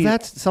 I Well, mean,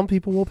 that's some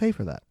people will pay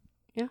for that.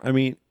 I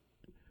mean,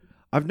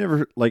 I've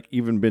never like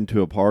even been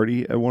to a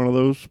party at one of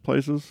those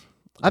places.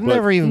 I've But-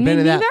 never even Me been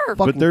in that neither.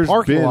 fucking But there's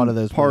parking been lot of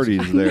those parties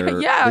places. there.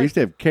 Yeah. They used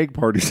to have cake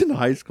parties in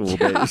high school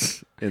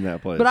days in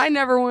that place. But I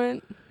never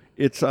went.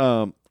 It's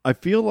I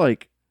feel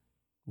like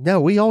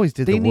No, we always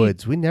did They the need-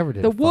 woods. We never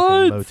did The a fucking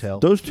woods! motel.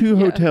 those two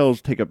Yeah.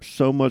 hotels take up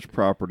so much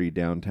property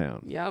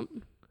downtown. Yep.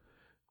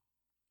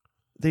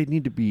 They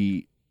need to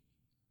be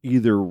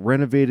either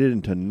renovated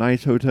into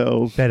nice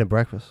hotels Bed and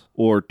breakfast.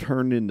 or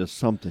turned into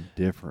something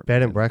different.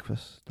 Bed and man.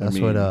 breakfast. I That's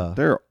mean, what.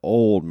 they're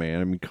old, man.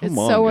 I mean, come It's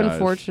on, so guys.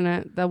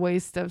 unfortunate, the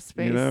waste of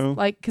space. know?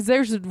 Like, because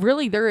there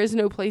is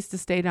no place to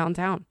stay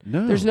downtown.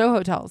 No, There's no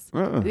hotels.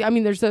 Uh-uh. I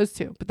mean, there's those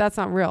two, but that's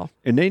not real,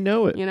 and they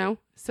know it. you know?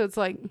 So it's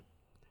like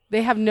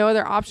they have no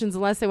other options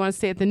unless they want to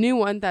stay at the new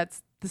one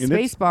that's the And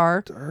space it's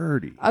bar.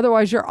 Dirty.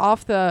 Otherwise, you're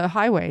off the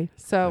highway.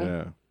 So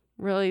Yeah.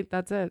 really,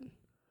 that's it.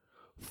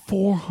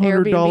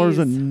 $400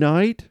 a Airbnbs.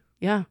 night.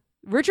 Yeah.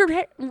 Richard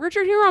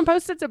Huron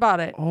posted about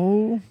it.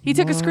 Oh, He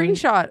took a my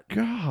screenshot.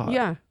 God.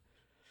 Yeah.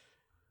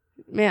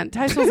 Man,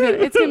 Tyson's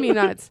it's gonna be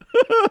nuts.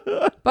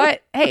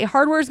 But hey,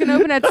 hardware's gonna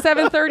open at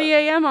 7:30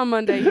 a.m. on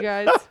Monday, you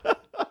guys.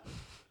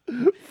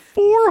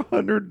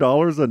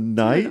 $400 a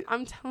night.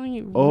 I'm telling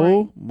you.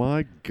 Oh right. my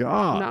I'm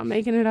God! not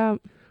making it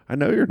up. I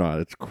know you're not.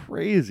 It's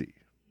crazy.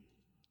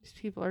 These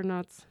people are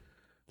nuts.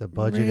 The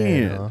budget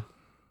Man. in, huh?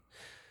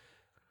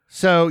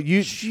 So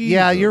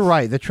yeah, you're Jesus.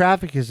 right. The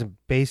traffic is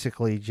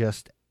basically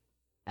just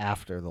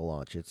after the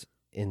launch. It's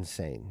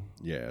insane.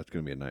 Yeah, it's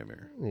gonna be a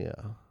nightmare. Yeah.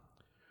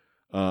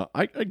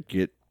 I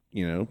get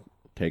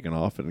taking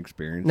off and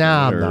experiencing.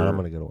 Nah, it I'm not. or- I'm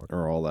gonna go to work.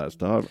 or all that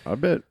stuff. I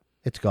bet.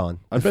 It's gone.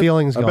 I The bet,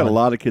 feeling's I gone. bet a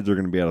lot of kids are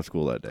going to be out of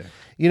school that day.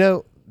 You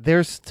know,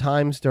 there's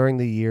times during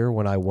the year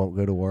when I won't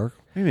go to work.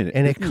 Wait a minute.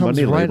 And it isn't comes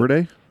Monday right- Labor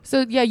Day.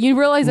 So yeah, you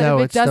realize that No,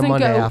 if it it's the doesn't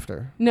Monday go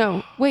after.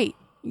 No, wait.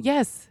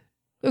 Yes.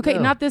 Okay,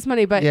 No. not this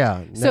Monday, but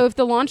Yeah. so if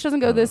the launch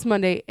doesn't go this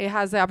Monday, it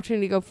has the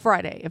opportunity to go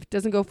Friday. If it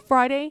doesn't go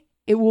Friday,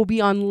 it will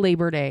be on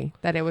Labor Day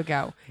that it would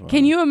go.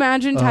 Can you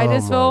imagine Oh, my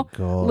Titusville,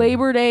 God.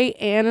 Labor Day,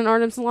 and an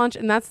Artemis launch?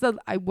 And that's from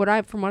what I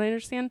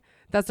understand,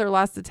 that's their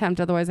last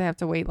attempt. Otherwise, I have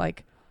to wait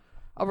like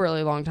a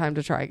really long time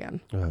to try again.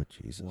 Oh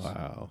Jesus.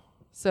 Wow.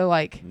 So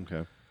like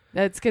Okay.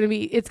 it's gonna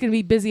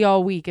be busy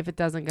all week if it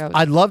doesn't go.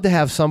 I'd love to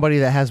have somebody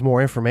that has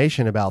more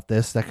information about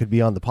this that could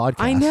be on the podcast.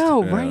 I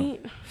know, Yeah.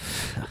 right?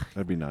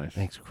 That'd be nice.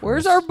 Thanks, Chris.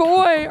 Where's our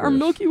boy, our Chris.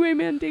 Milky Way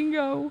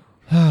Mandingo?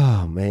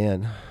 Oh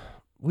man.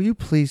 Will you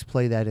please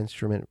play that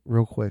instrument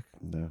real quick?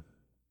 No.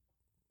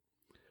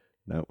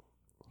 No.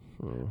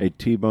 Hmm. Hey,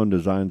 T-Bone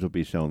Designs will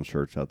be selling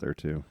shirts out there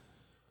too.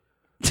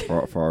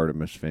 For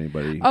Artemis, if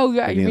anybody. Oh,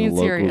 yeah, any you're of the being locals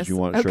serious. you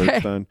want Okay.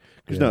 shirts done?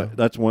 Because Yeah. no,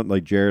 that's one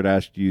like Jared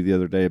asked you the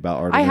other day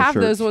about Artemis I have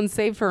shirts. those ones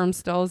saved for him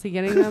still. Is he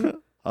getting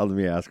them? Let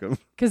me ask him.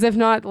 Because if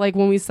not, like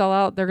when we sell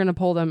out, they're gonna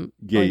pull them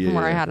from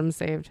where I yeah. had them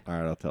saved All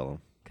right, I'll tell him.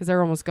 because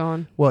they're almost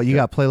gone. Well, you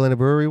got Playland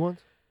Brewery ones?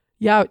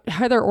 Yeah,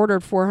 Heather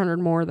ordered 400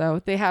 more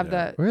though. They have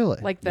Yeah. Really?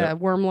 the Yep.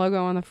 worm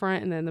logo on the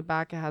front, and then the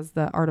back it has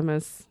the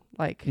Artemis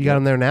like. You got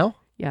them there now?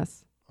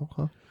 Yes.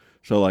 Okay.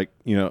 So like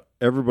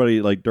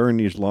everybody like during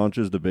these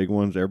launches, the big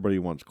ones, everybody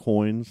wants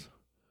coins.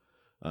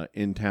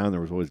 In town,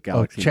 there was always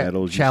Galaxy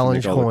medals, used to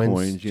challenge make all the coins,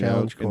 coins,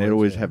 challenge and they'd coins,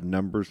 always yeah. have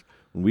numbers.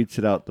 When we'd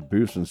sit out the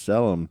booths and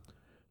sell them,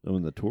 then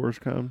when the tourists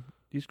come,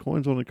 these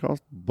coins only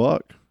cost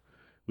 $1.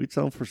 We'd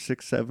sell them for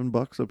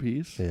 $6-7 a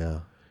piece, Yeah.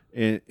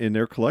 and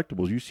they're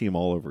collectibles. You see them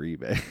all over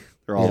eBay.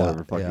 They're all Yeah,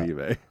 over fucking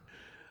yeah.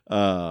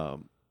 eBay.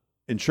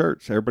 And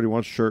shirts. Everybody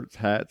wants shirts,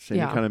 hats, any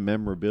Yeah. kind of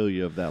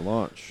memorabilia of that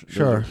launch. Those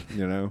Sure.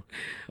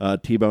 are,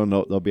 T-Bone,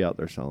 they'll be out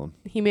there selling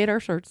He made our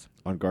shirts.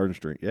 on Garden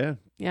Street. Yeah.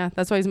 Yeah,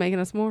 that's why he's making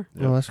us more.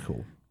 Yep. Oh, that's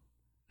cool.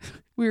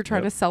 We were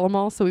trying Yep. to sell them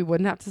all so we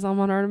wouldn't have to sell them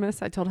on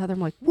Artemis. I told Heather, I'm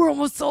like, we're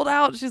almost sold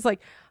out. She's like,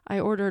 I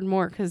ordered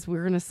more because we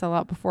were going to sell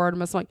out before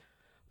Artemis. I'm like,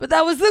 but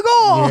that was the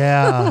goal.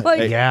 Yeah.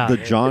 Like, Hey, yeah. The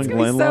John It's gonna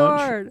be Glenn so launch.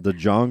 hard. The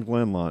John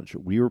Glenn launch.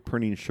 We were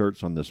printing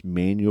shirts on this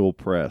manual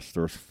press.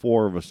 There's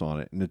 4 of us on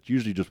it, and it's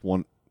usually just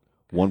one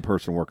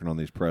person working on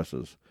these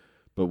presses.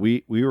 But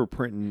we were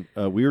printing.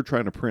 We were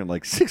trying to print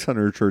like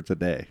 600 shirts a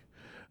day,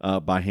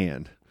 by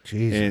hand.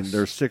 Jesus. And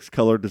there's 6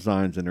 color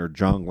designs, and they're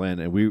John Glenn.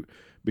 And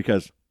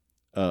because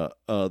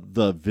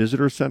the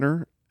visitor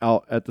center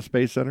out at the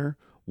Space Center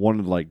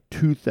wanted like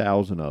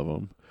 2,000 of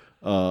them.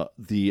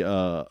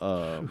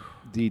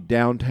 The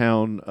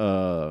downtown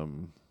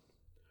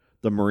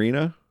the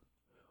marina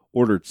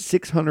ordered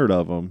 600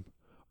 of them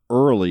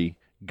early,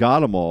 got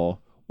them all,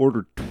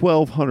 ordered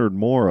 1,200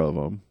 more of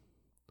them.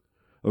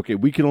 Okay,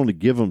 we can only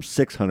give them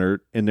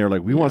 600, and they're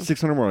like, we want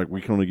 600 more. Like, we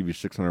can only give you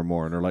 600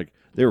 more, and they're like,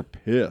 they were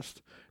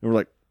pissed, and we're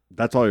like,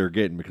 that's all you're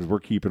getting because we're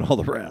keeping all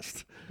the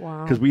rest.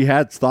 Wow. Because we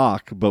had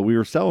stock, but we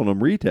were selling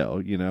them retail,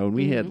 and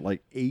we had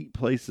like 8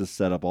 places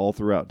set up all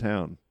throughout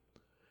town.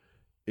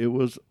 It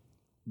was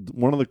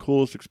one of the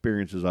coolest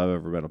experiences I've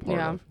ever been a part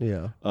Yeah. of.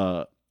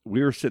 Yeah.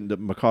 We were sitting at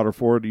McCotter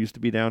Ford. It used to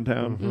be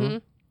downtown.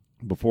 Mhm.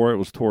 Before it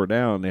was tore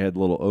down, they had a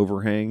little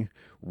overhang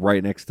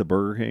right next to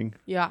Burger King.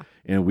 Yeah.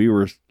 And we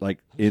were like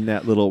we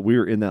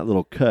were in that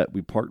little cut.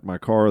 We parked my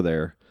car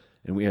there,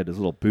 and we had this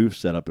little booth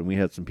set up, and we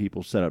had some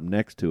people set up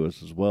next to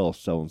us as well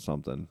selling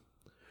something,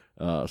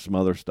 some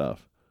other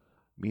stuff.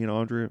 Me and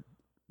Andrea,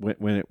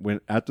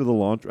 when after the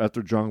launch,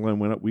 after John Glenn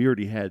went up, we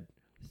already had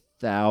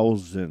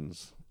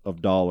thousands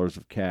of dollars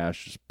of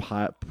cash.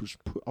 I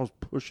was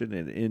pushing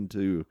it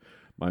into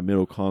my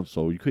middle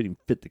console. You couldn't even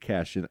fit the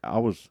cash in.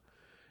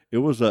 It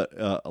was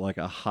like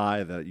a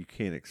high that you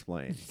can't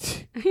explain,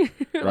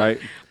 right?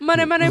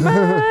 Money, money,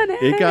 money.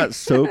 It got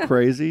so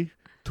crazy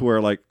to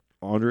where, like,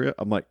 Andrea,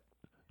 I'm like,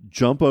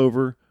 jump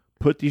over,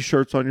 put these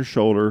shirts on your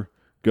shoulder,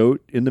 go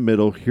in the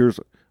middle.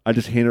 I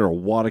just handed her a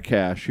wad of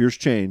cash. Here's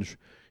change,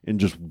 and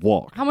just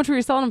walk. How much were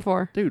you selling them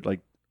for? Dude,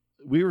 like,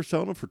 we were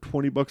selling them for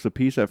 $20 a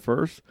piece at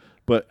first,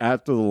 but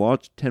after the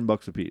launch,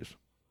 $10 a piece.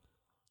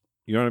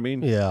 You know what I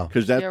mean? Yeah.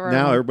 Because Yeah, right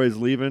now on. everybody's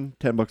leaving,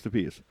 $10 a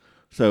piece.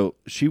 So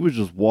she was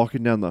just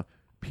walking down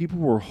people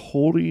were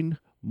holding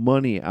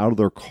money out of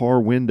their car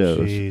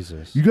windows.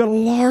 Jesus. You got a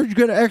large, you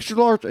got an extra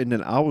large. And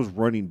then I was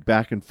running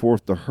back and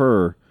forth to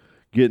her,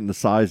 getting the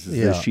sizes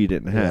Yeah. that she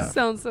didn't have.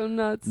 Sounds so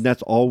nuts. And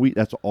that's all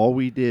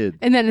we did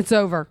And then it's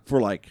over. for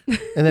like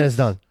And then it's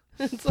done.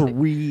 It's like,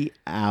 3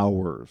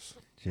 hours.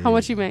 how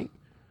much you make?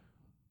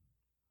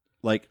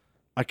 Like,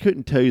 I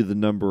couldn't tell you the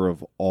number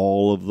of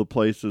all of the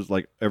places,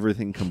 like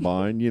everything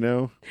combined,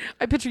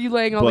 I picture you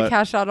laying all the But,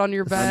 cash out on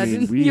your bed, I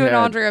mean, and we you and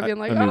had- Andrea being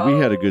like, I mean, oh.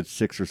 we had a good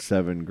 $6 or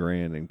 $7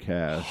 grand in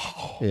cash,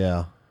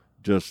 Yeah.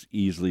 just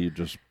easily,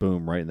 just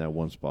boom, right in that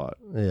one spot.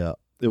 Yeah.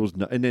 It was,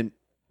 and then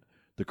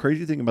the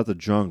crazy thing about the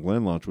John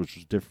Glenn launch, which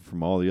was different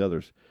from all the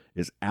others,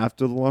 is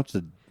after the launch,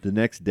 the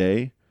next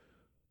day,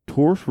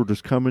 tourists were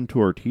just coming to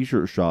our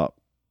T-shirt shop.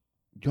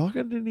 Y'all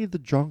got any of the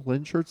John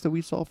Glenn shirts that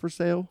we saw for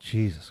sale?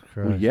 Jesus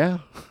Christ. Well, yeah.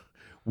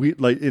 We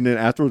and then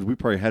afterwards we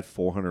probably had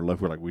 400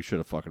 left. We're like, we should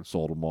have fucking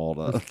sold them all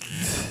to,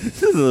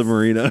 to the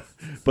marina.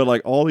 But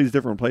like all these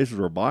different places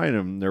were buying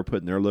them. They're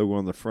putting their logo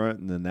on the front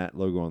and then that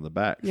logo on the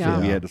back. Yeah.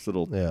 So we had this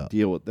little Yeah.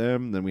 deal with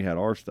them. Then we had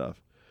our stuff.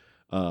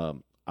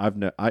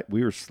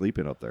 We were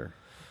sleeping up there.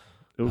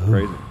 It was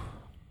crazy.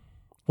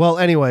 Well,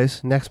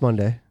 anyways, next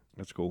Monday,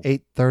 That's cool.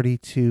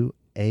 8:32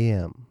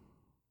 a.m.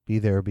 Be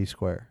there, be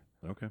square.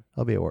 Okay,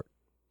 I'll be at work.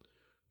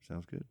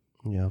 sounds good.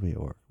 Yeah, I'll be at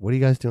work. What are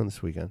you guys doing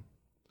this weekend?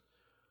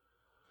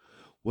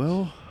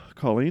 Well,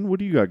 Colleen, what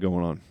do you got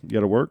going on? You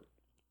got to work?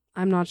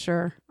 I'm not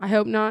sure. I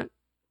hope not.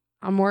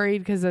 I'm worried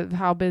because of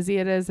how busy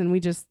it is, and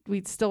we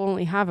still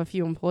only have a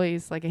few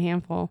employees, like a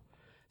handful.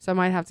 So I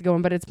might have to go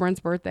in, but it's Brent's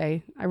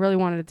birthday. I really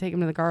wanted to take him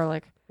to the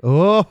garlic.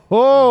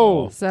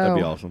 Oh, So that'd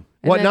be awesome.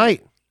 and what then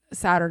night?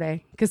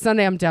 Saturday, because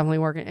Sunday I'm definitely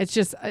working. It's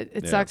just it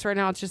Yeah. sucks right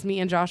now. It's just me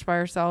and Josh by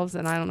ourselves,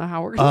 and I don't know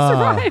how we're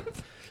gonna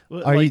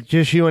survive. Are you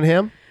just you and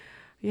him?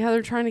 Yeah,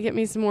 they're trying to get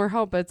me some more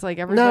help, but it's like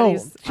No,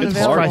 everybody's Jesus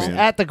unavailable. Christ!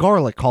 At the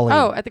garlic, Colleen.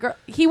 Oh, at the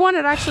he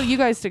wanted actually you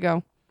guys to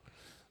go.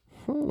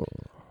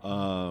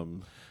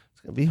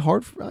 It's gonna be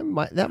hard.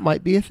 That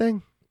might be a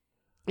thing.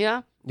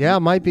 Yeah. Yeah,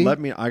 it might be.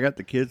 I got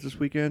the kids this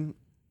weekend.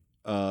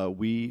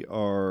 We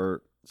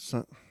are.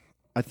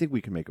 I think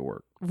we can make it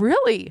work.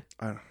 Really?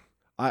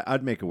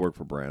 I'd make it work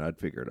for Brand. I'd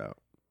figure it out.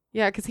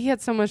 Yeah, because he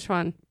had so much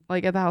fun,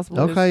 like at the House of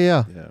Blues. Okay,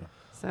 yeah. Yeah.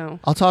 So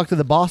I'll talk to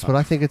the boss, but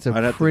I think it's a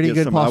I'd have pretty to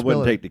get good I wouldn't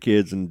possibility. take the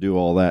kids and do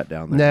all that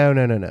down there.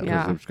 No. Because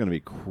Yeah. it's going to be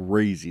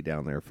crazy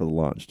down there for the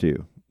launch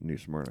too. New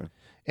Smyrna.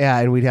 Yeah,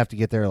 and we'd have to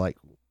get there like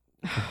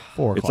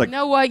 4 o'clock. It's like you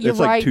know what? You're it's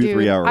like right, 2-3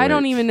 dude. hour I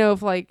don't waits. even know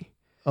if like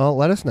Oh,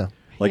 let us know.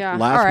 Like Yeah.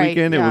 last All right,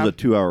 weekend, it yeah. was a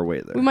 2-hour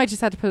wait there. we might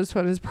just have to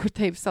postpone his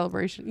birthday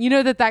celebration. You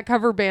know that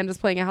cover band is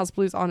playing a House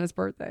Blues on his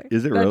birthday.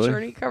 Is it that really?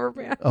 Journey cover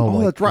band. Oh, Oh,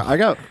 my that's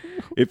right.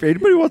 If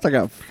anybody wants, I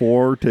got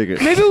 4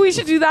 tickets. Maybe we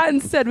should do that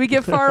instead. We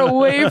get far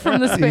away from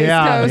the space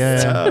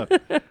coast.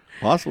 Yeah,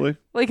 possibly.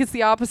 Like it's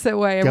the opposite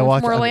way. Go Everyone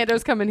watch- from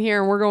Orlando's coming here,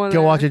 and we're going Go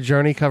there. watch a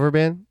Journey cover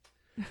band.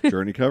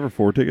 Journey cover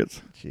 4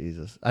 tickets.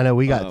 Jesus, I know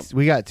we got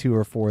 2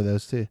 or 4 of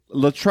those too.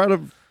 Let's try to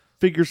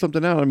figure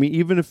something out. I mean,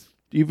 even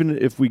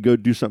if we go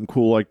do something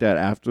cool like that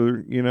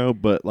after,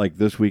 but like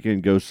this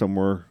weekend, go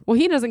somewhere. Well,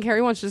 he doesn't care.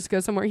 He wants to just go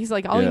somewhere. He's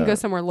like, I'll even Yeah. go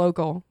somewhere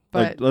local.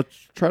 But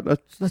let's try.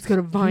 let's go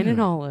to Vine and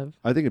Olive.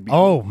 I think it'd be.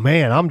 Oh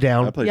man, I'm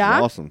down. that place Yeah?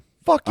 is awesome.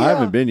 Fuck yeah. I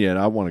haven't been yet.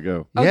 I want to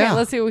go. Okay, Yeah.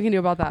 let's see what we can do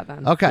about that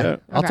then. Okay, Yeah.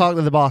 I'll Okay. talk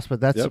to the boss, but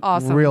that's Yep. a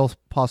Awesome. real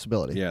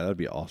possibility. Yeah, that'd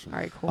be awesome. All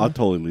right, cool. I'll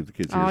totally leave the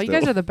kids here. Oh, you still.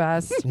 guys are the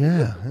best.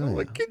 Yeah.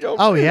 Like, kid, y'all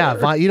Oh stay yeah,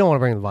 there. you don't want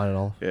to bring the vine at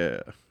all. Yeah,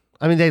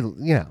 I mean,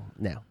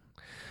 no.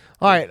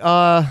 All right,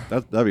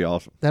 that'd be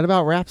awesome. that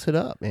about wraps it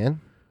up,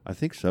 man. I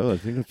think so. I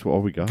think that's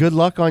all we got. Good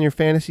luck on your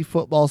fantasy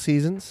football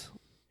seasons.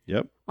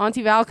 Yep.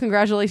 Auntie Val,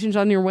 congratulations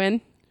on your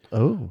win.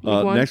 Oh,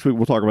 one. Next week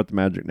we'll talk about the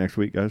Magic. Next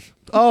week, guys.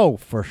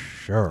 for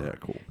sure. Yeah,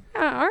 cool.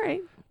 Yeah, all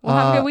right. Well,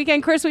 have a good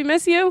weekend, Chris. We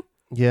miss you.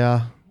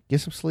 Yeah,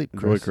 get some sleep,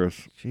 Enjoy, Chris.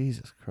 Chris.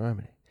 Jesus Christ.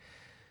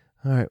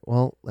 All right,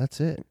 well, that's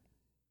it.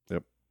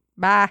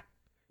 Bye.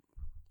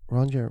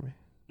 Ron Jeremy.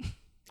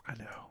 I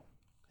know.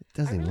 It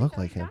doesn't even look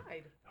like him.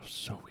 That was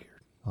so weird.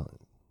 Oh,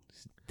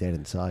 he's dead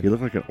inside. He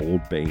looked like an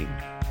old Bane.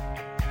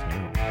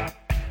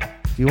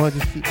 Do you want to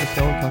just keep this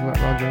going, talking about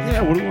Ron Jeremy?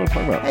 Yeah. What do we want to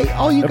talk about? Hey,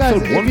 all you guys,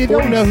 Episode if you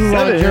don't know who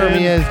Ron 147.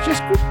 Jeremy is,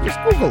 just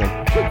Google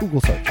him. Quick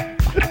Google search.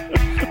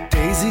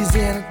 Daisies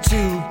in a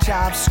tube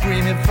top,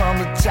 screaming from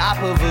the top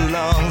of her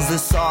lungs.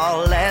 This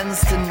all ends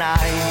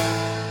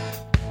tonight.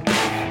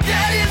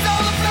 Daddy's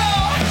on the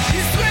floor,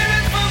 he's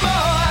screaming for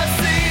more.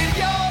 Saying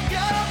you're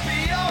gonna be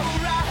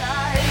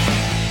alright.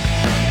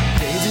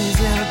 Daisies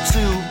in a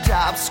tube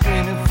top,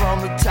 screaming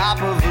from the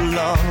top of her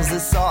lungs.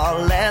 This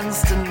all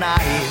ends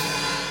tonight.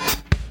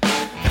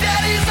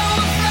 Daddy's on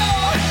the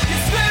floor,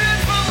 he's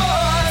screaming for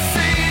more.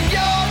 Saying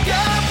you're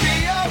gonna be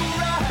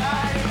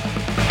alright.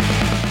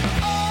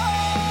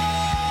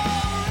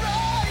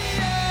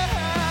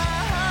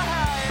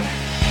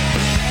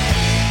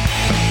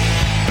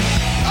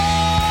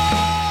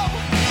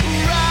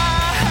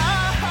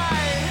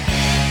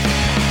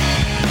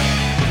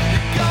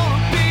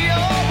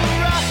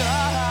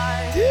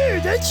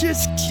 Dude, that's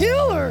just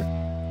killer.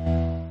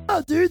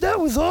 Oh, dude, that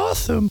was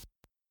awesome.